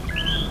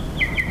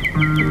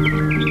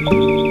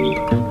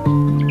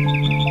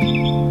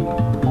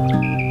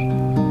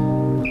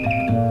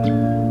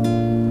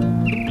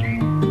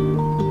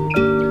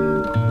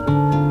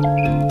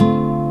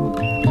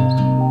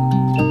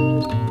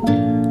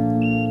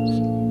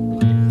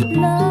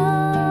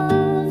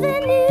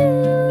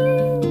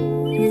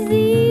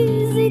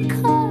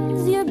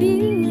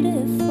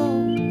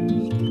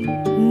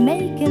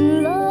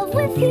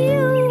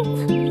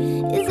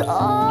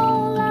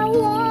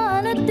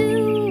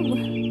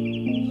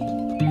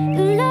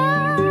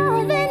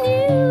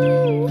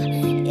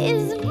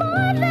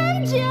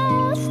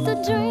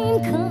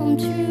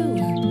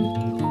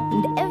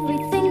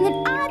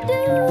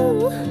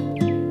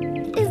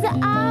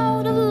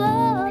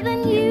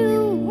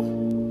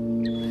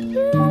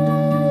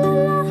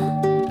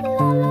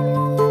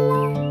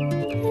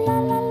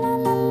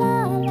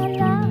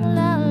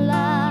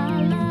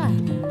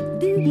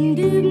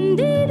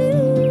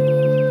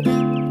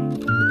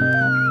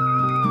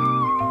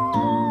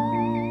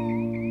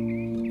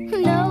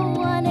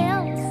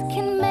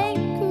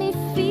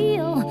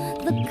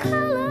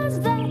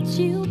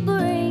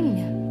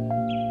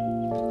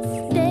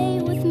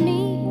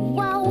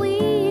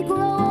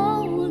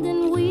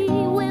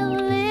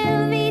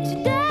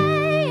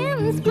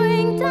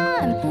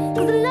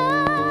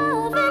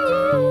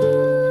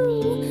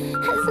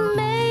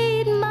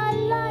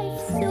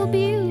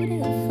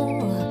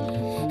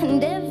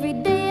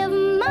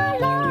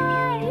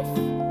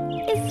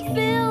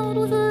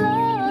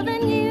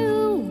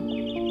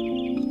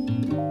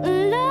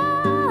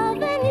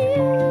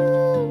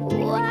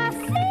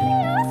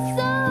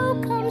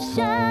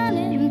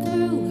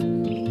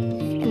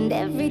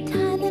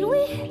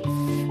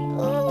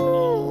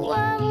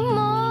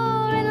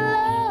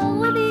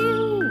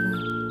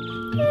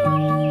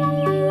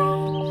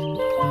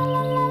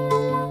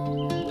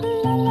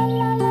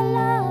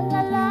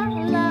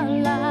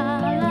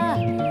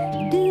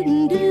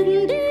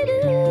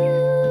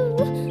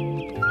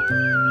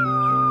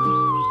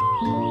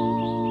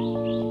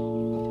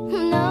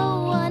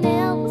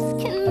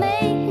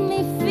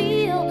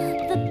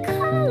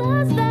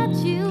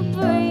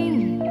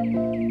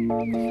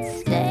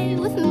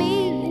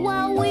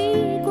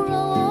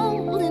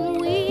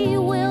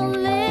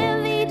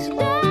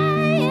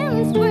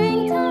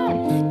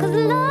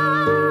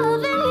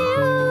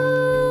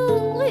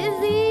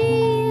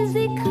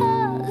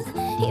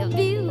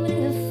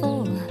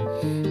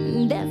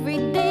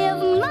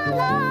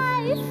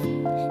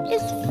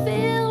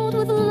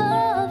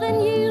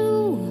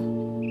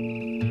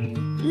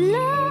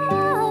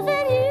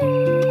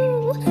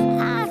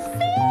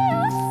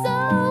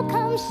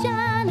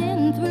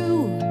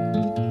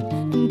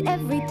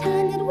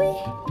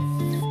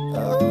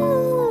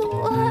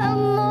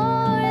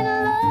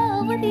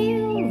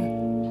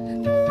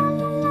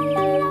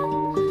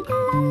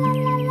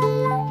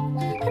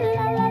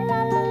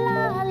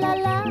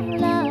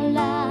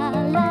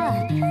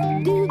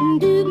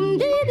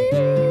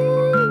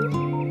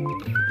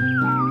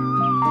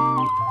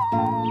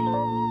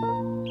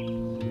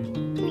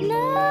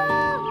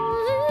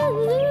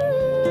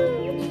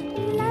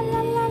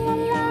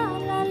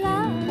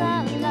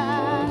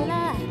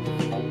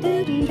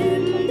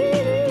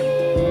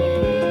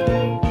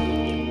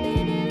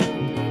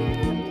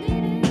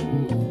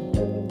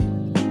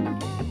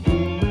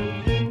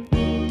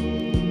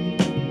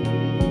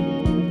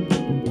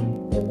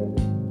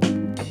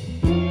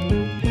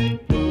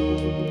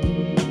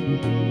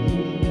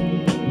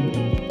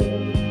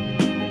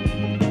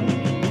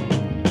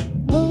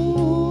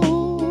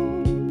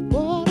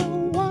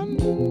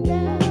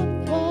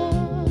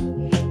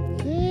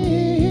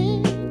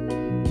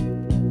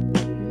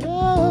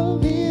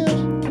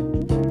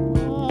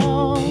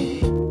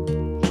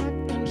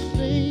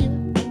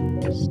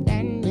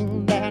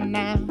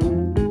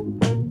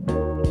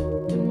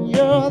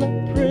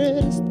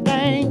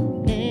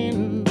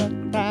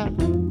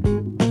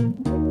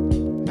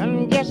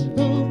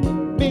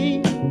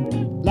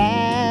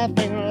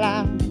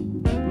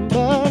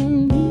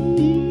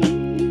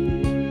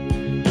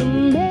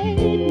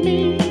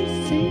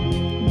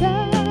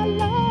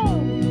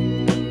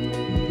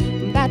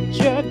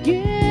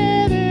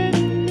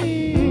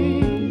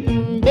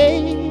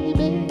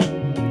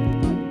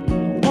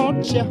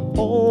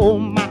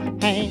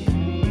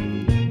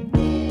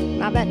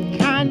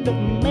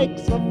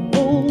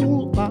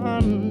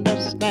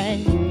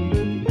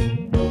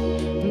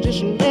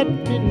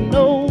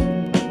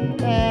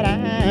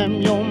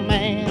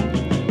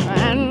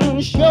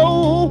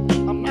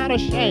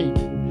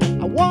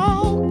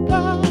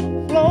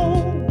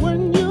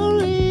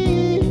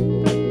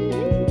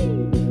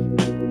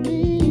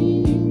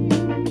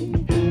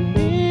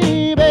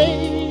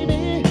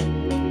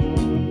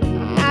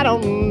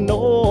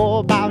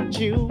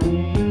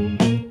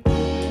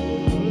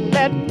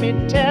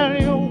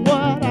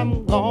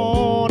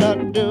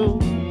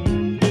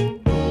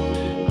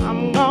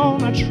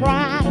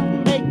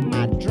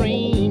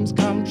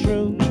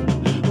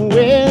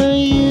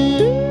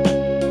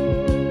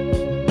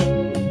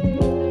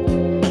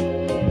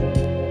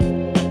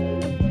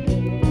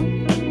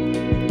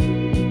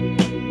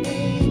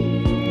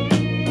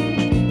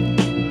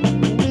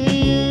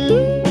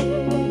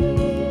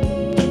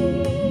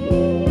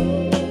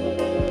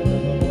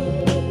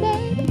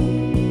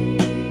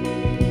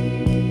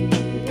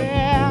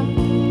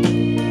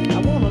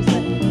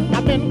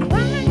been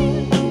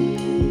crying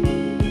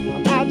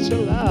about your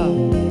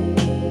love.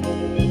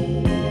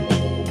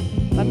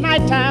 The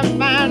nighttime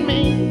find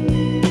me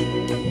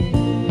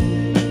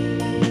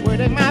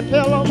wetting my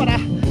pillow, but I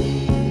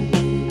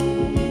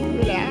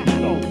really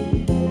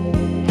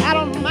I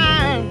don't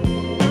mind,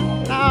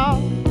 no.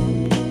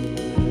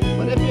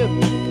 But if you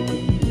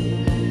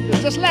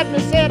just let me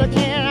say it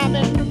again, I've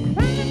been crying.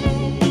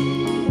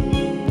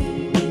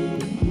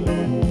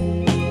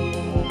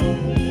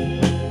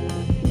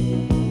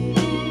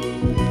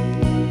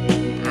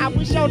 I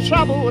wish your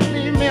trouble would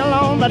leave me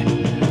alone, but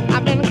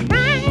I've been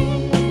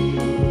crying.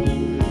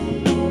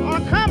 Oh,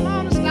 come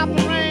on and stop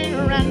the rain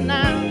right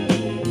now.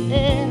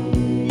 Yeah.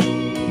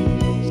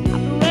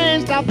 Stop the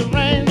rain, stop the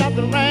rain, stop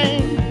the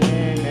rain.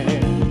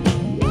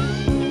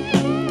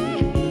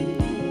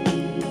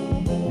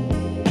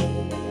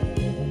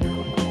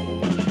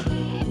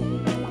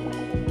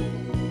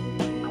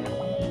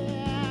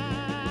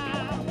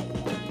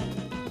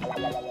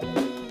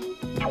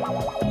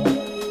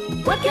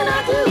 What can I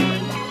do?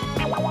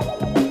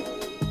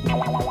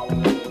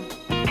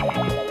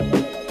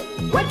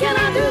 What can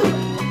I do?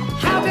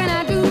 How can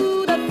I do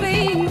the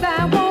things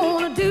I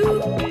want to do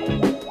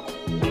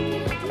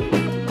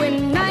when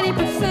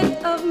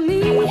 90% of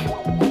me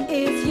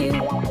is you?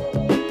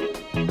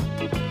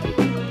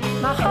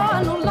 My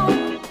heart no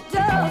longer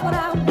does what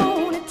I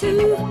want it to,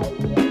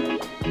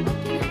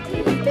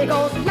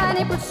 because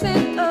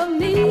 90% of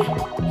me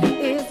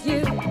is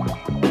you.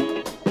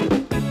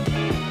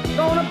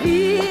 Gonna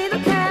be the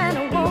kind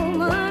of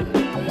woman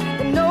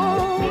that no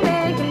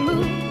man can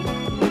move.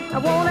 I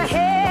wanna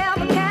have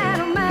the kind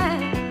of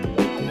mind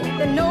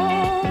that no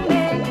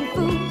man can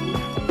fool.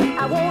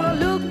 I wanna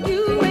look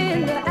you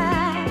in the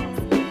eyes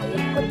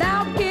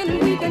without getting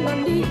weak in my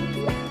knees.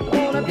 I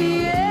wanna be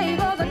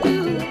able to do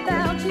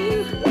without you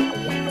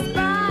in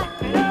spite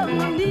of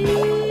my needs.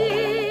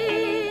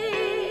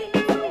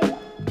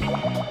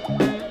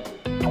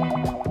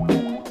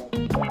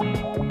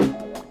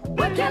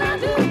 What can I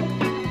do?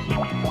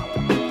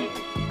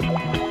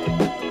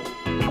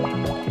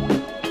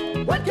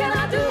 What can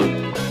I do?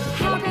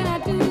 How can I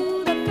do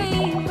the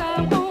things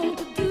I want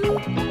to do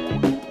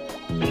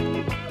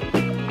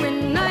when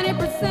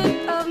 90%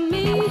 of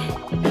me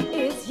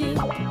is you?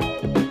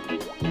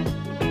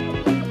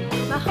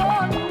 My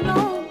heart no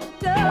longer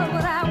does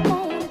what I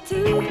want it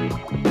to.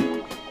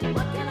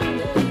 What can I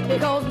do?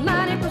 Because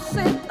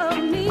 90% of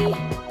me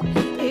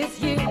is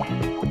you.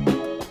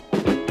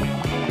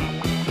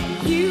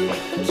 You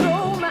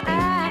control my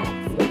eyes.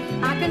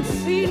 I can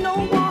see no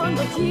one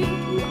but you,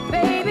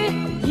 baby.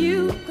 You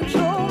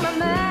control my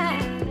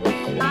mind.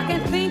 I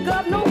can think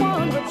of no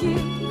one but you.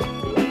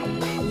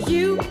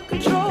 You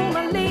control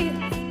my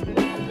lips,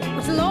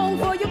 which long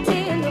for your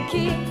tender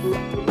kiss.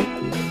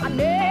 I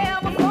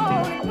never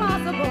thought it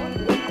possible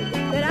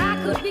that I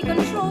could be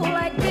controlled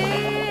like this.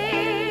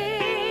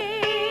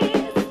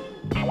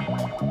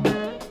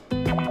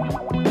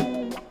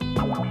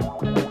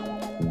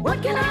 What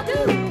can I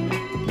do?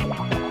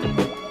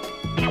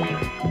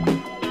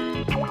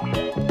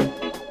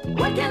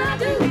 What can I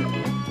do?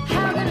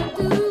 How can I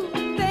do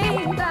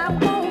things I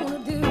wanna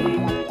do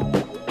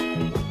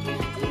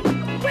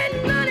when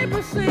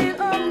 90%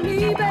 of me,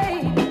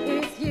 baby,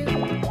 is you?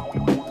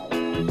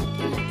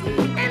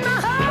 And my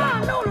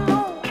heart no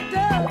longer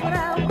does what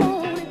I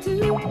want it to.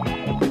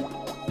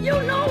 You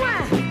know why?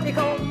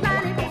 Because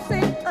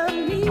 90% of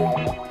me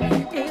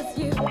is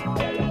you.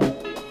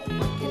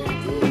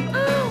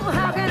 Oh,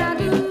 how can I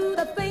do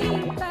the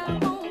things I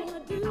wanna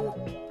do?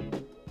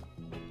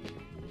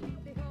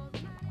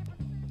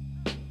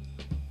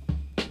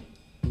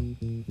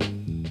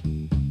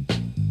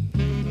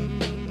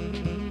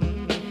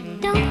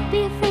 Don't be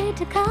afraid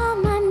to call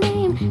my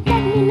name.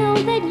 Let me know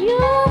that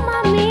you're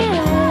my man.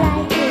 I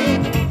like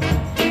it.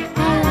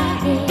 I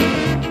like it.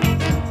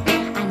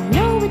 I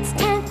know it's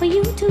time for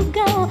you to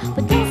go,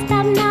 but don't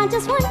stop now.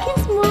 Just one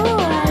kiss more.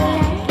 I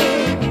like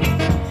it.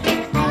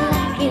 I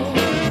like it.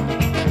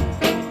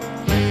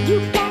 You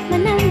got my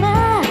number.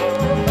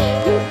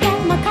 You got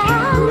my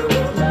car.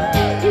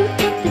 You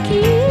took the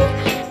key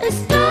and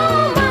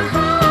stole my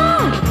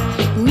heart.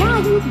 Now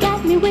you got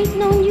me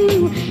waiting on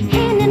you.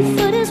 Hand and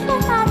foot is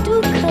what I do,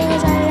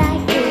 'cause I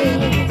like it.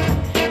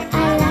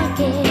 I like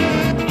it.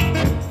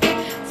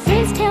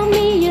 Friends tell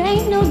me you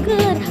ain't no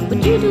good, but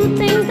you do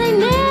things they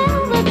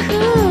never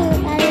could.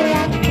 I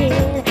like it.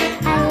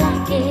 I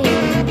like it.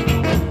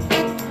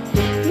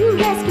 You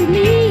rescued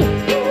me.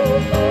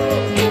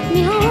 Took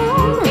me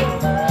home.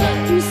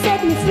 You set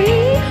me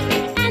free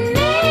and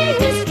made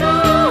me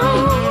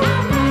strong. I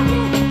like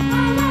it.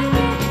 I like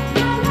it.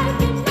 I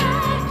like it.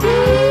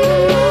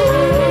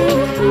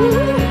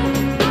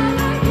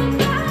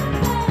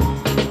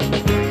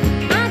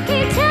 I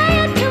can't tell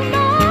you too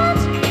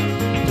much,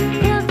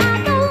 'cause I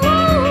don't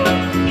want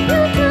you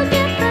to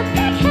get the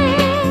big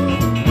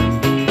head.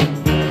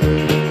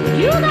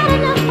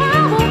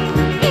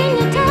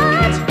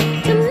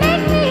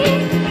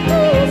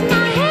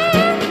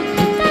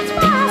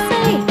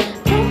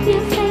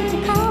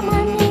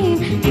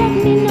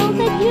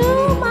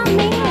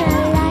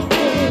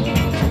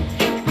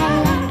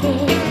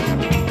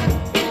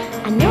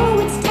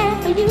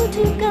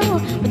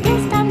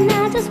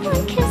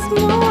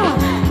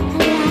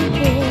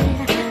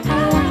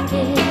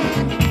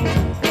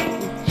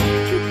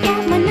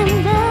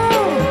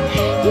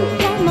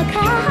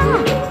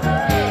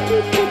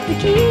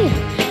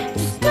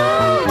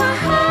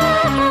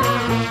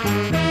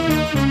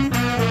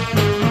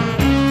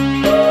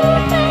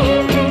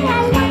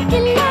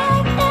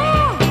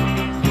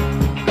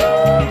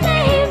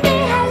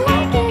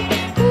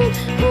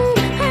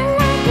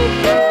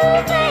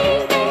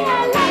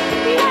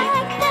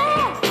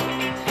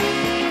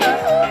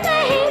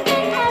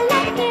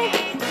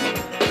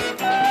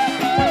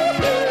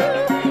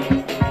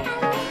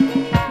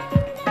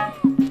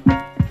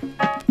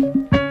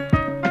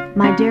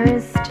 My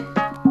dearest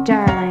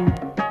darling,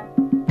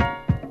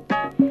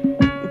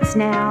 it's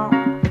now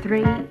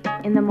 3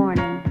 in the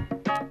morning,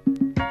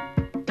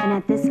 and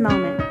at this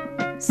moment,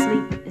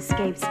 sleep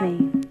escapes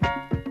me.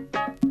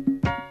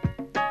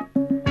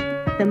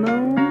 The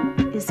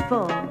moon is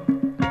full,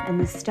 and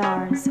the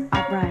stars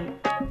are bright,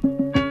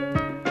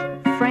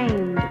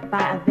 framed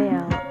by a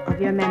veil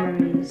of your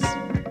memories.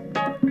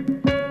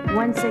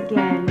 Once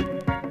again,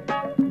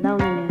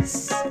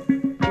 loneliness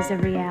is a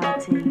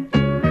reality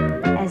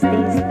as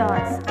these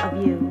thoughts of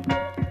you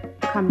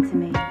come to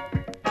me.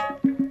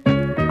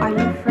 Are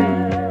you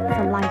free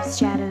from life's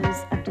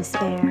shadows of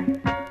despair?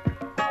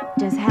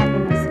 Does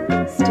happiness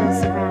still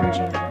surround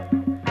you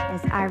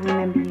as I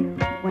remember you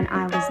when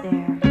I was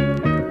there?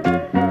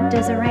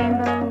 Does a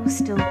rainbow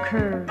still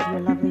curve your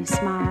lovely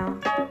smile?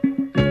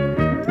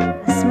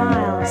 A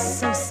smile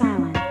so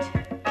silent,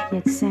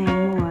 yet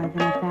saying more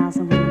than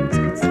 1,000 words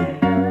could say.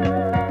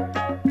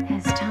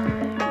 Has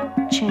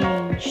time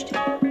changed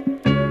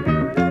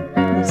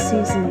the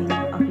seasoning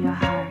of your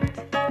heart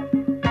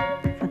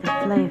for the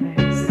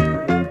flavors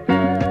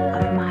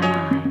of my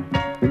mind?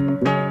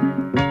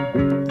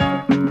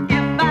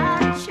 If by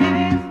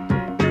chance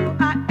do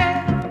I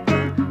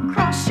ever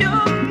cross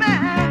your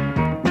mind,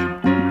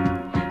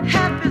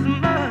 half as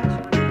much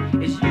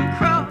as you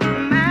cross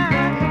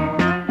mine,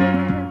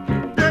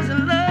 does your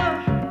love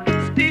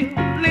still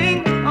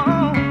linger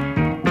on?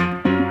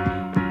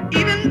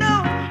 Even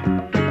though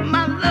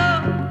my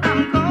love,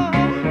 I'm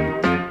gone,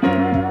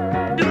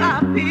 do I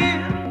appear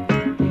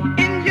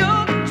in your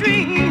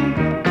dream?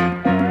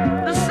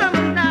 The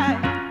summer night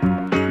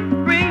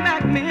bring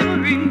back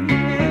memories,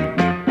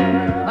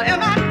 or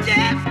am I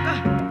just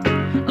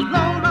a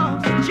long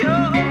lost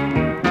Joe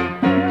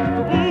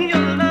for whom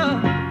your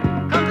love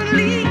comes and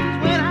leaves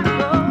when I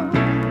go?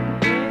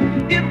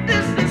 If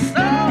this is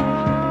so,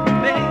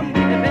 baby,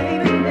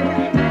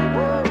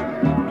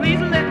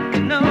 please let me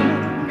know.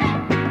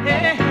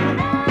 Yeah.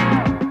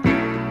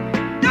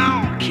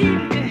 Don't keep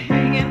me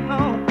hanging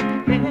on,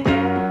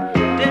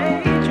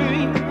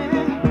 daydreaming,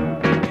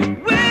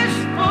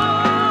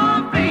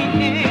 wishful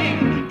thinking.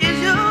 Is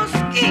your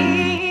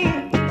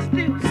skin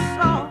still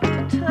soft to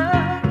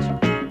touch?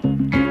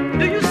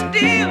 Do you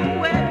still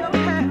wear your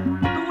hair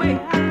the way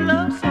I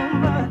love so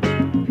much?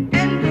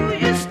 And do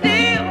you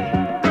still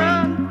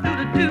run through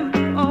the dew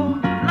on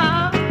the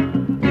block?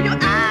 Do your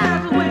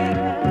eyes wake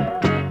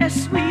as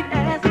sweet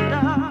as a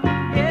dove?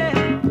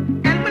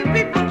 Yeah. And when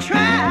people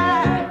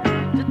try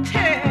to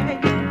tear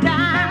you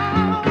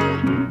down,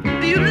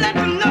 do you let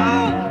them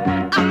know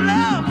our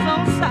love's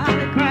on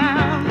solid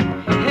ground?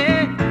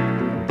 Hey,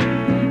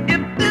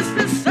 if this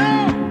is so,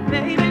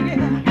 baby,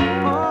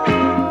 yeah.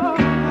 Oh,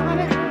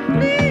 honey,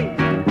 please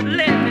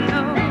let me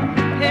know.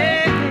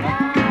 Hey,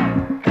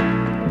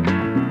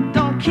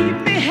 don't keep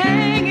me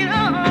hanging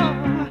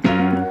on,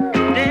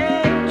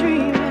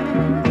 daydreaming,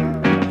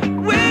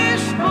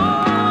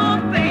 wishful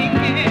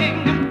thinking.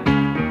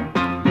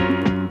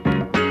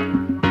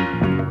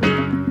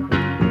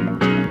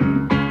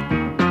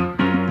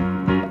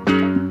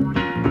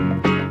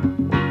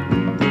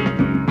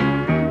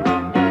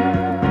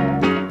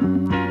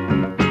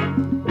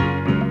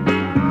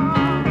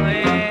 Oh,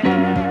 yeah.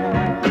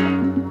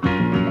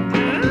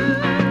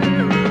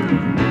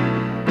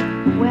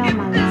 Well,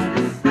 my love,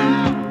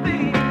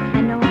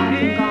 I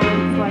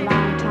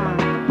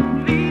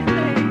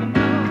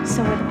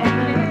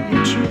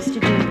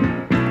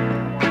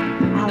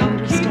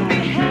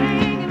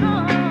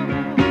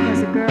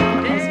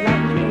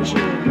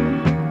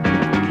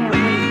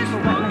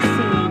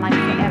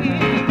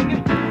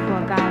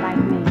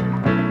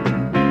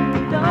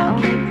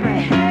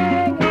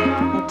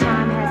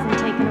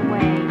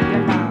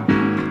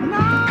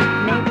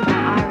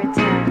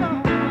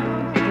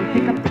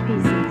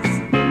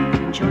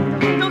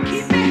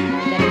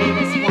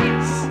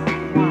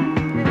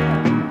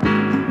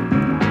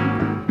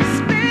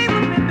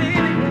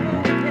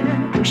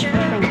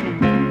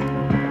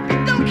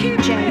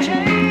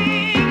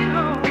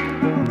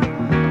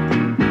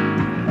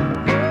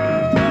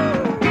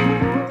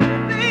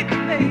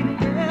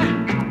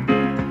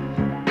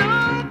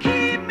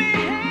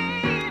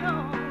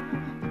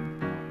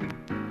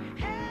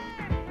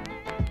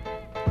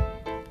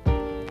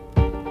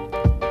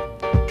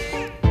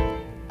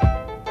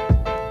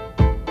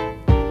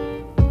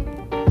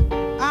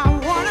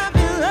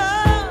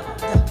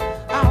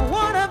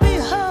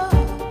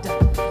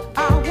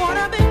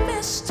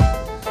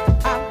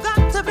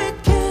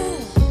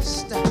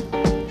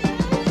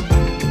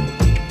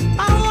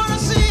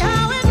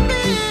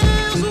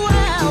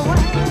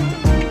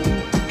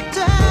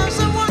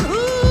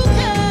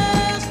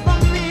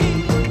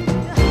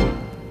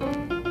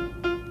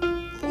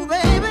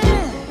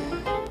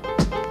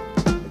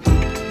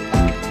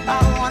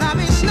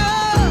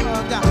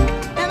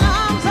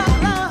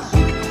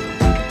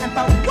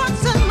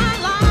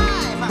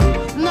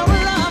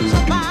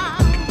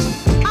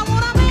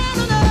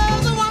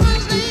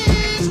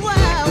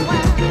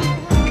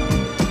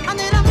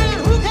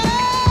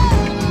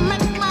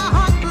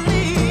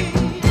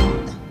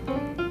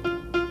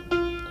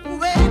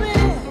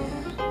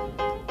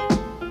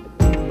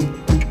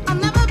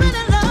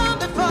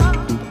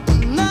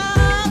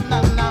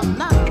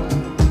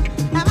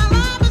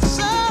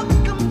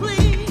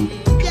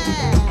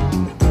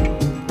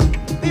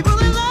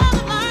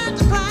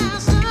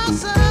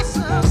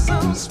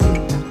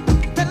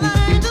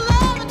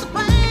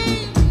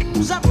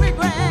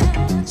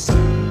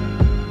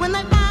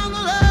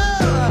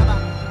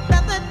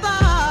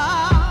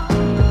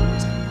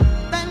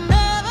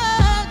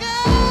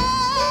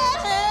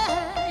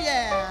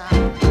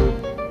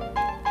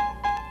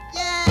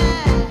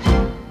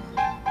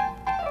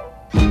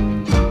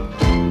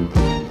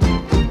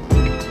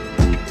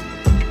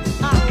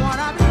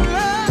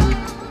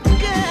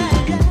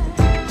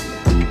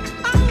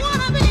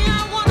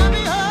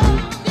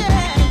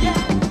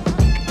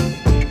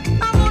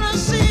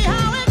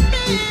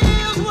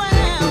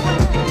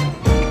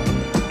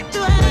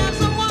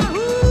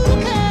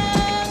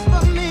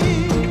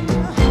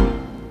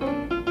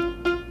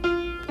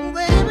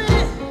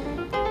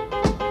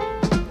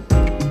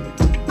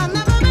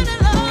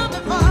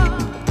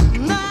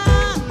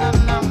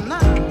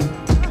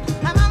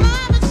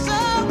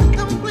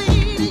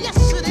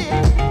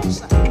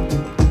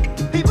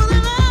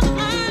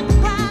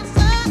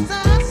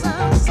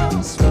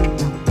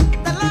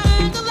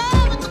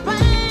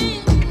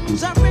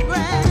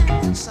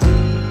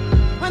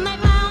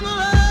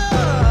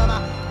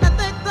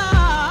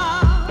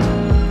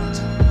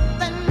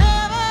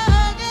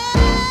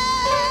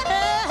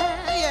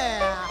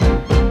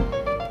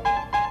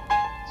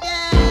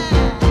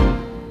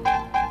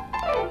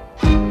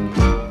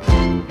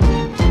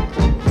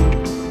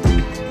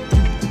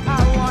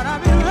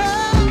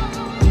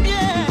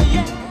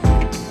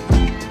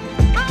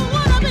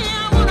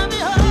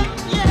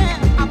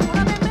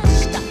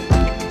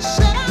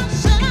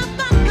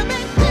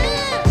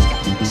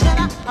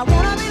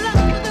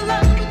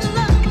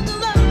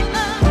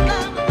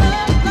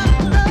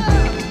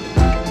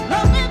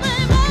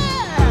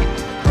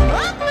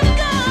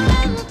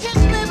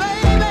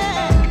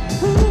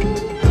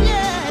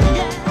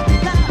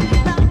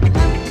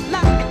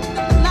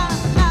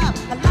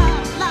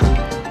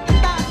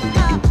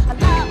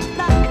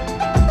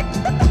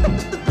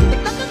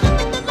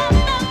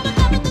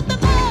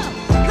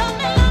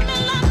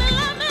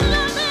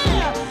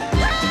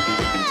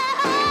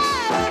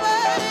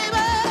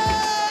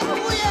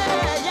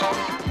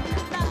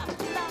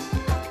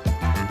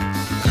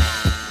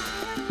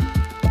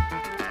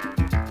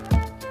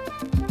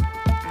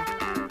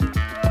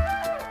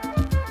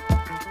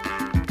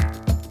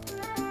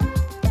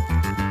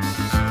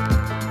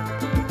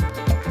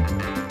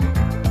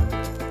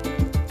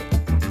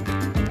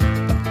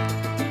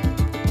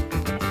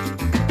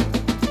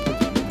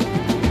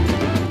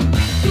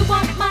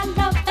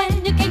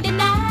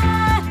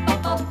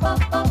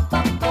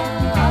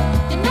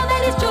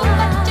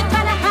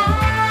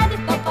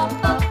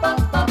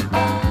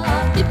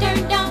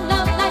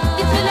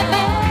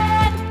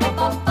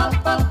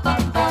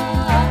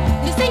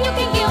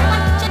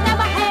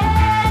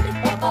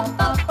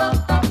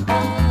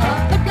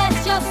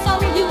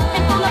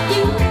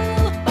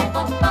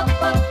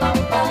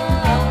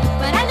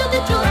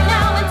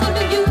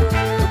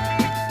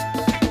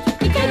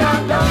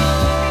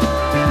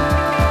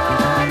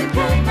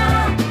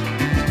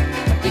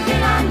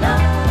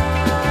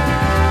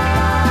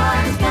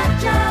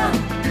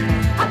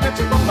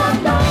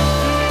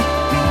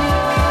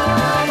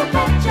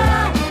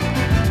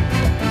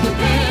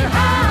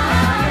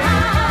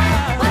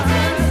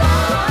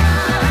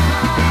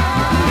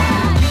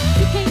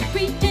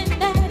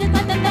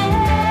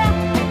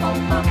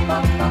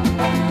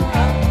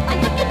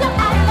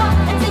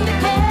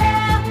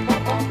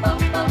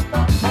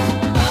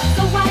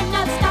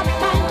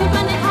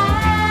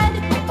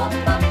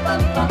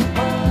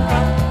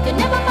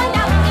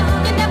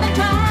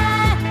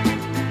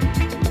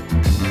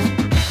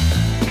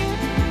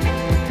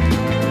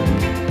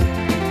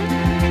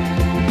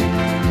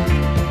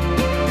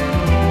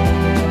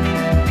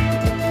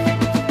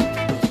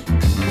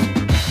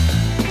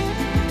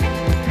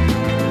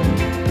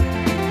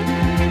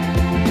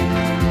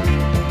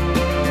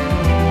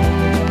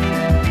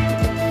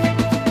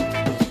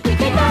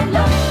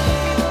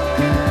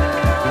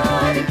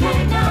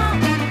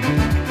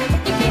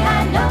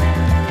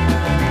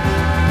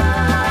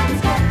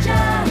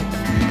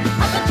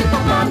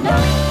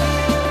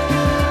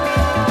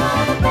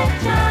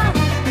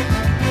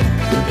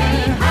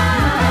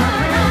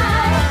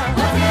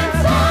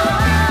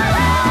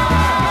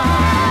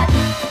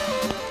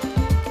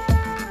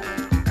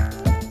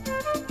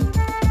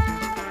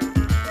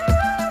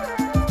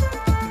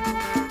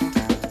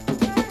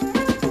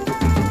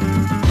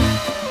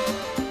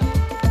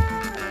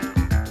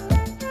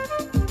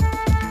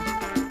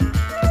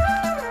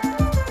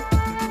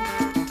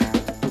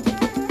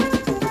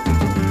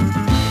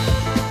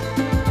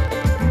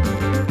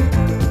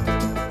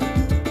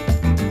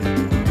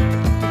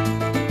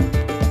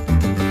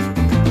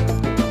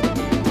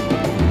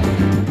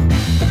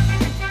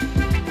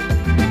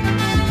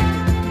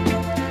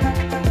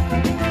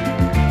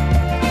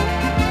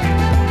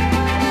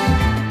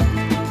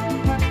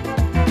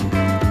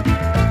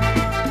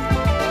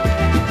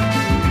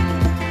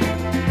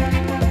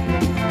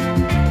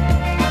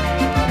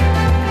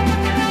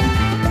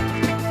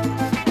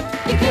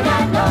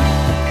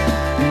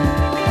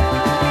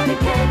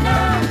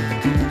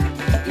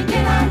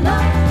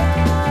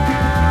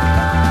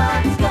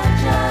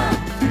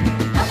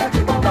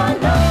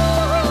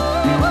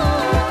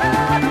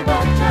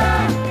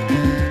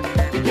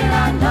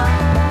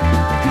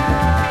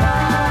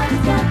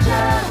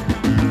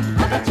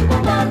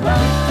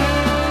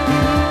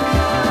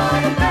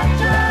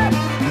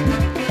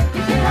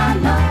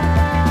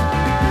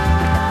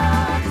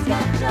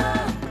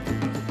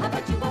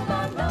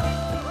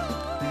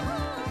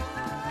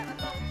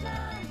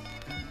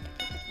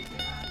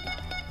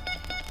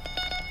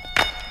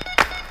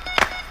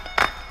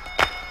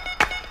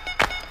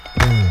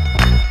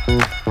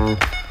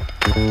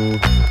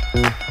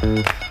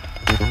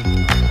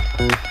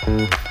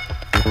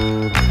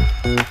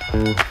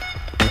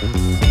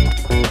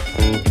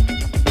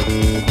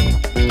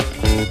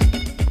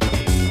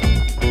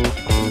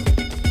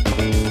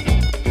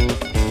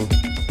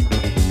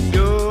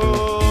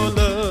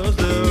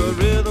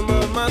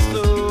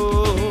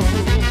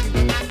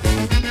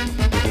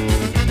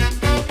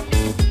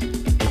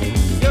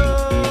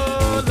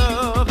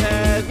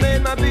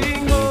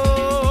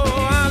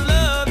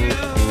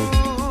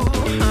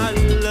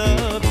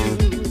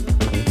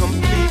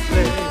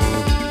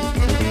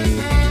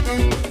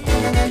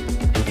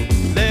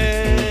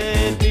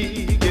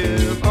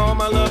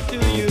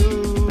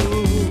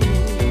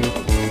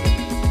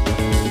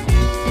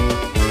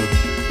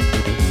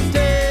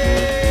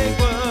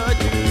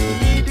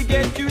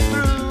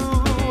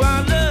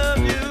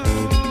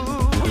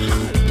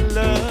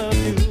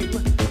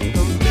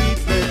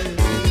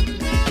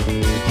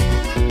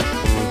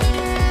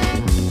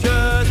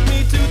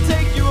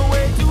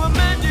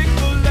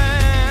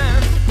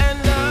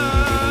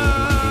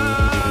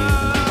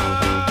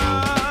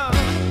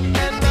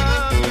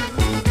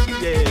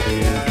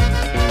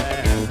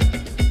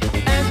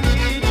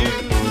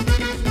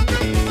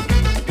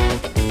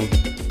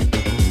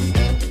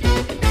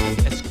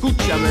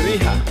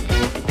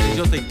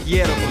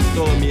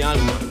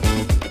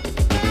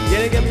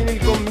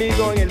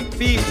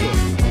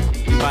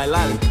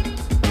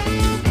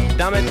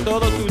Dame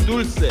todo tu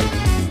dulce,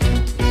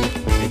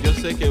 que yo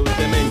sé que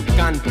usted me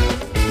encanta,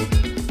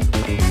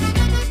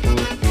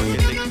 porque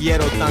te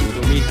quiero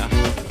tanto, mija.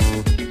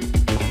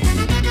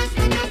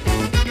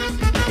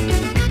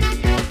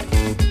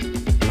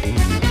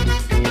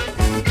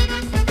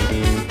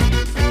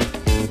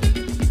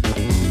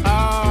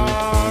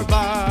 Our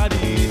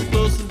bodies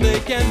close as they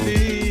can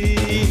be.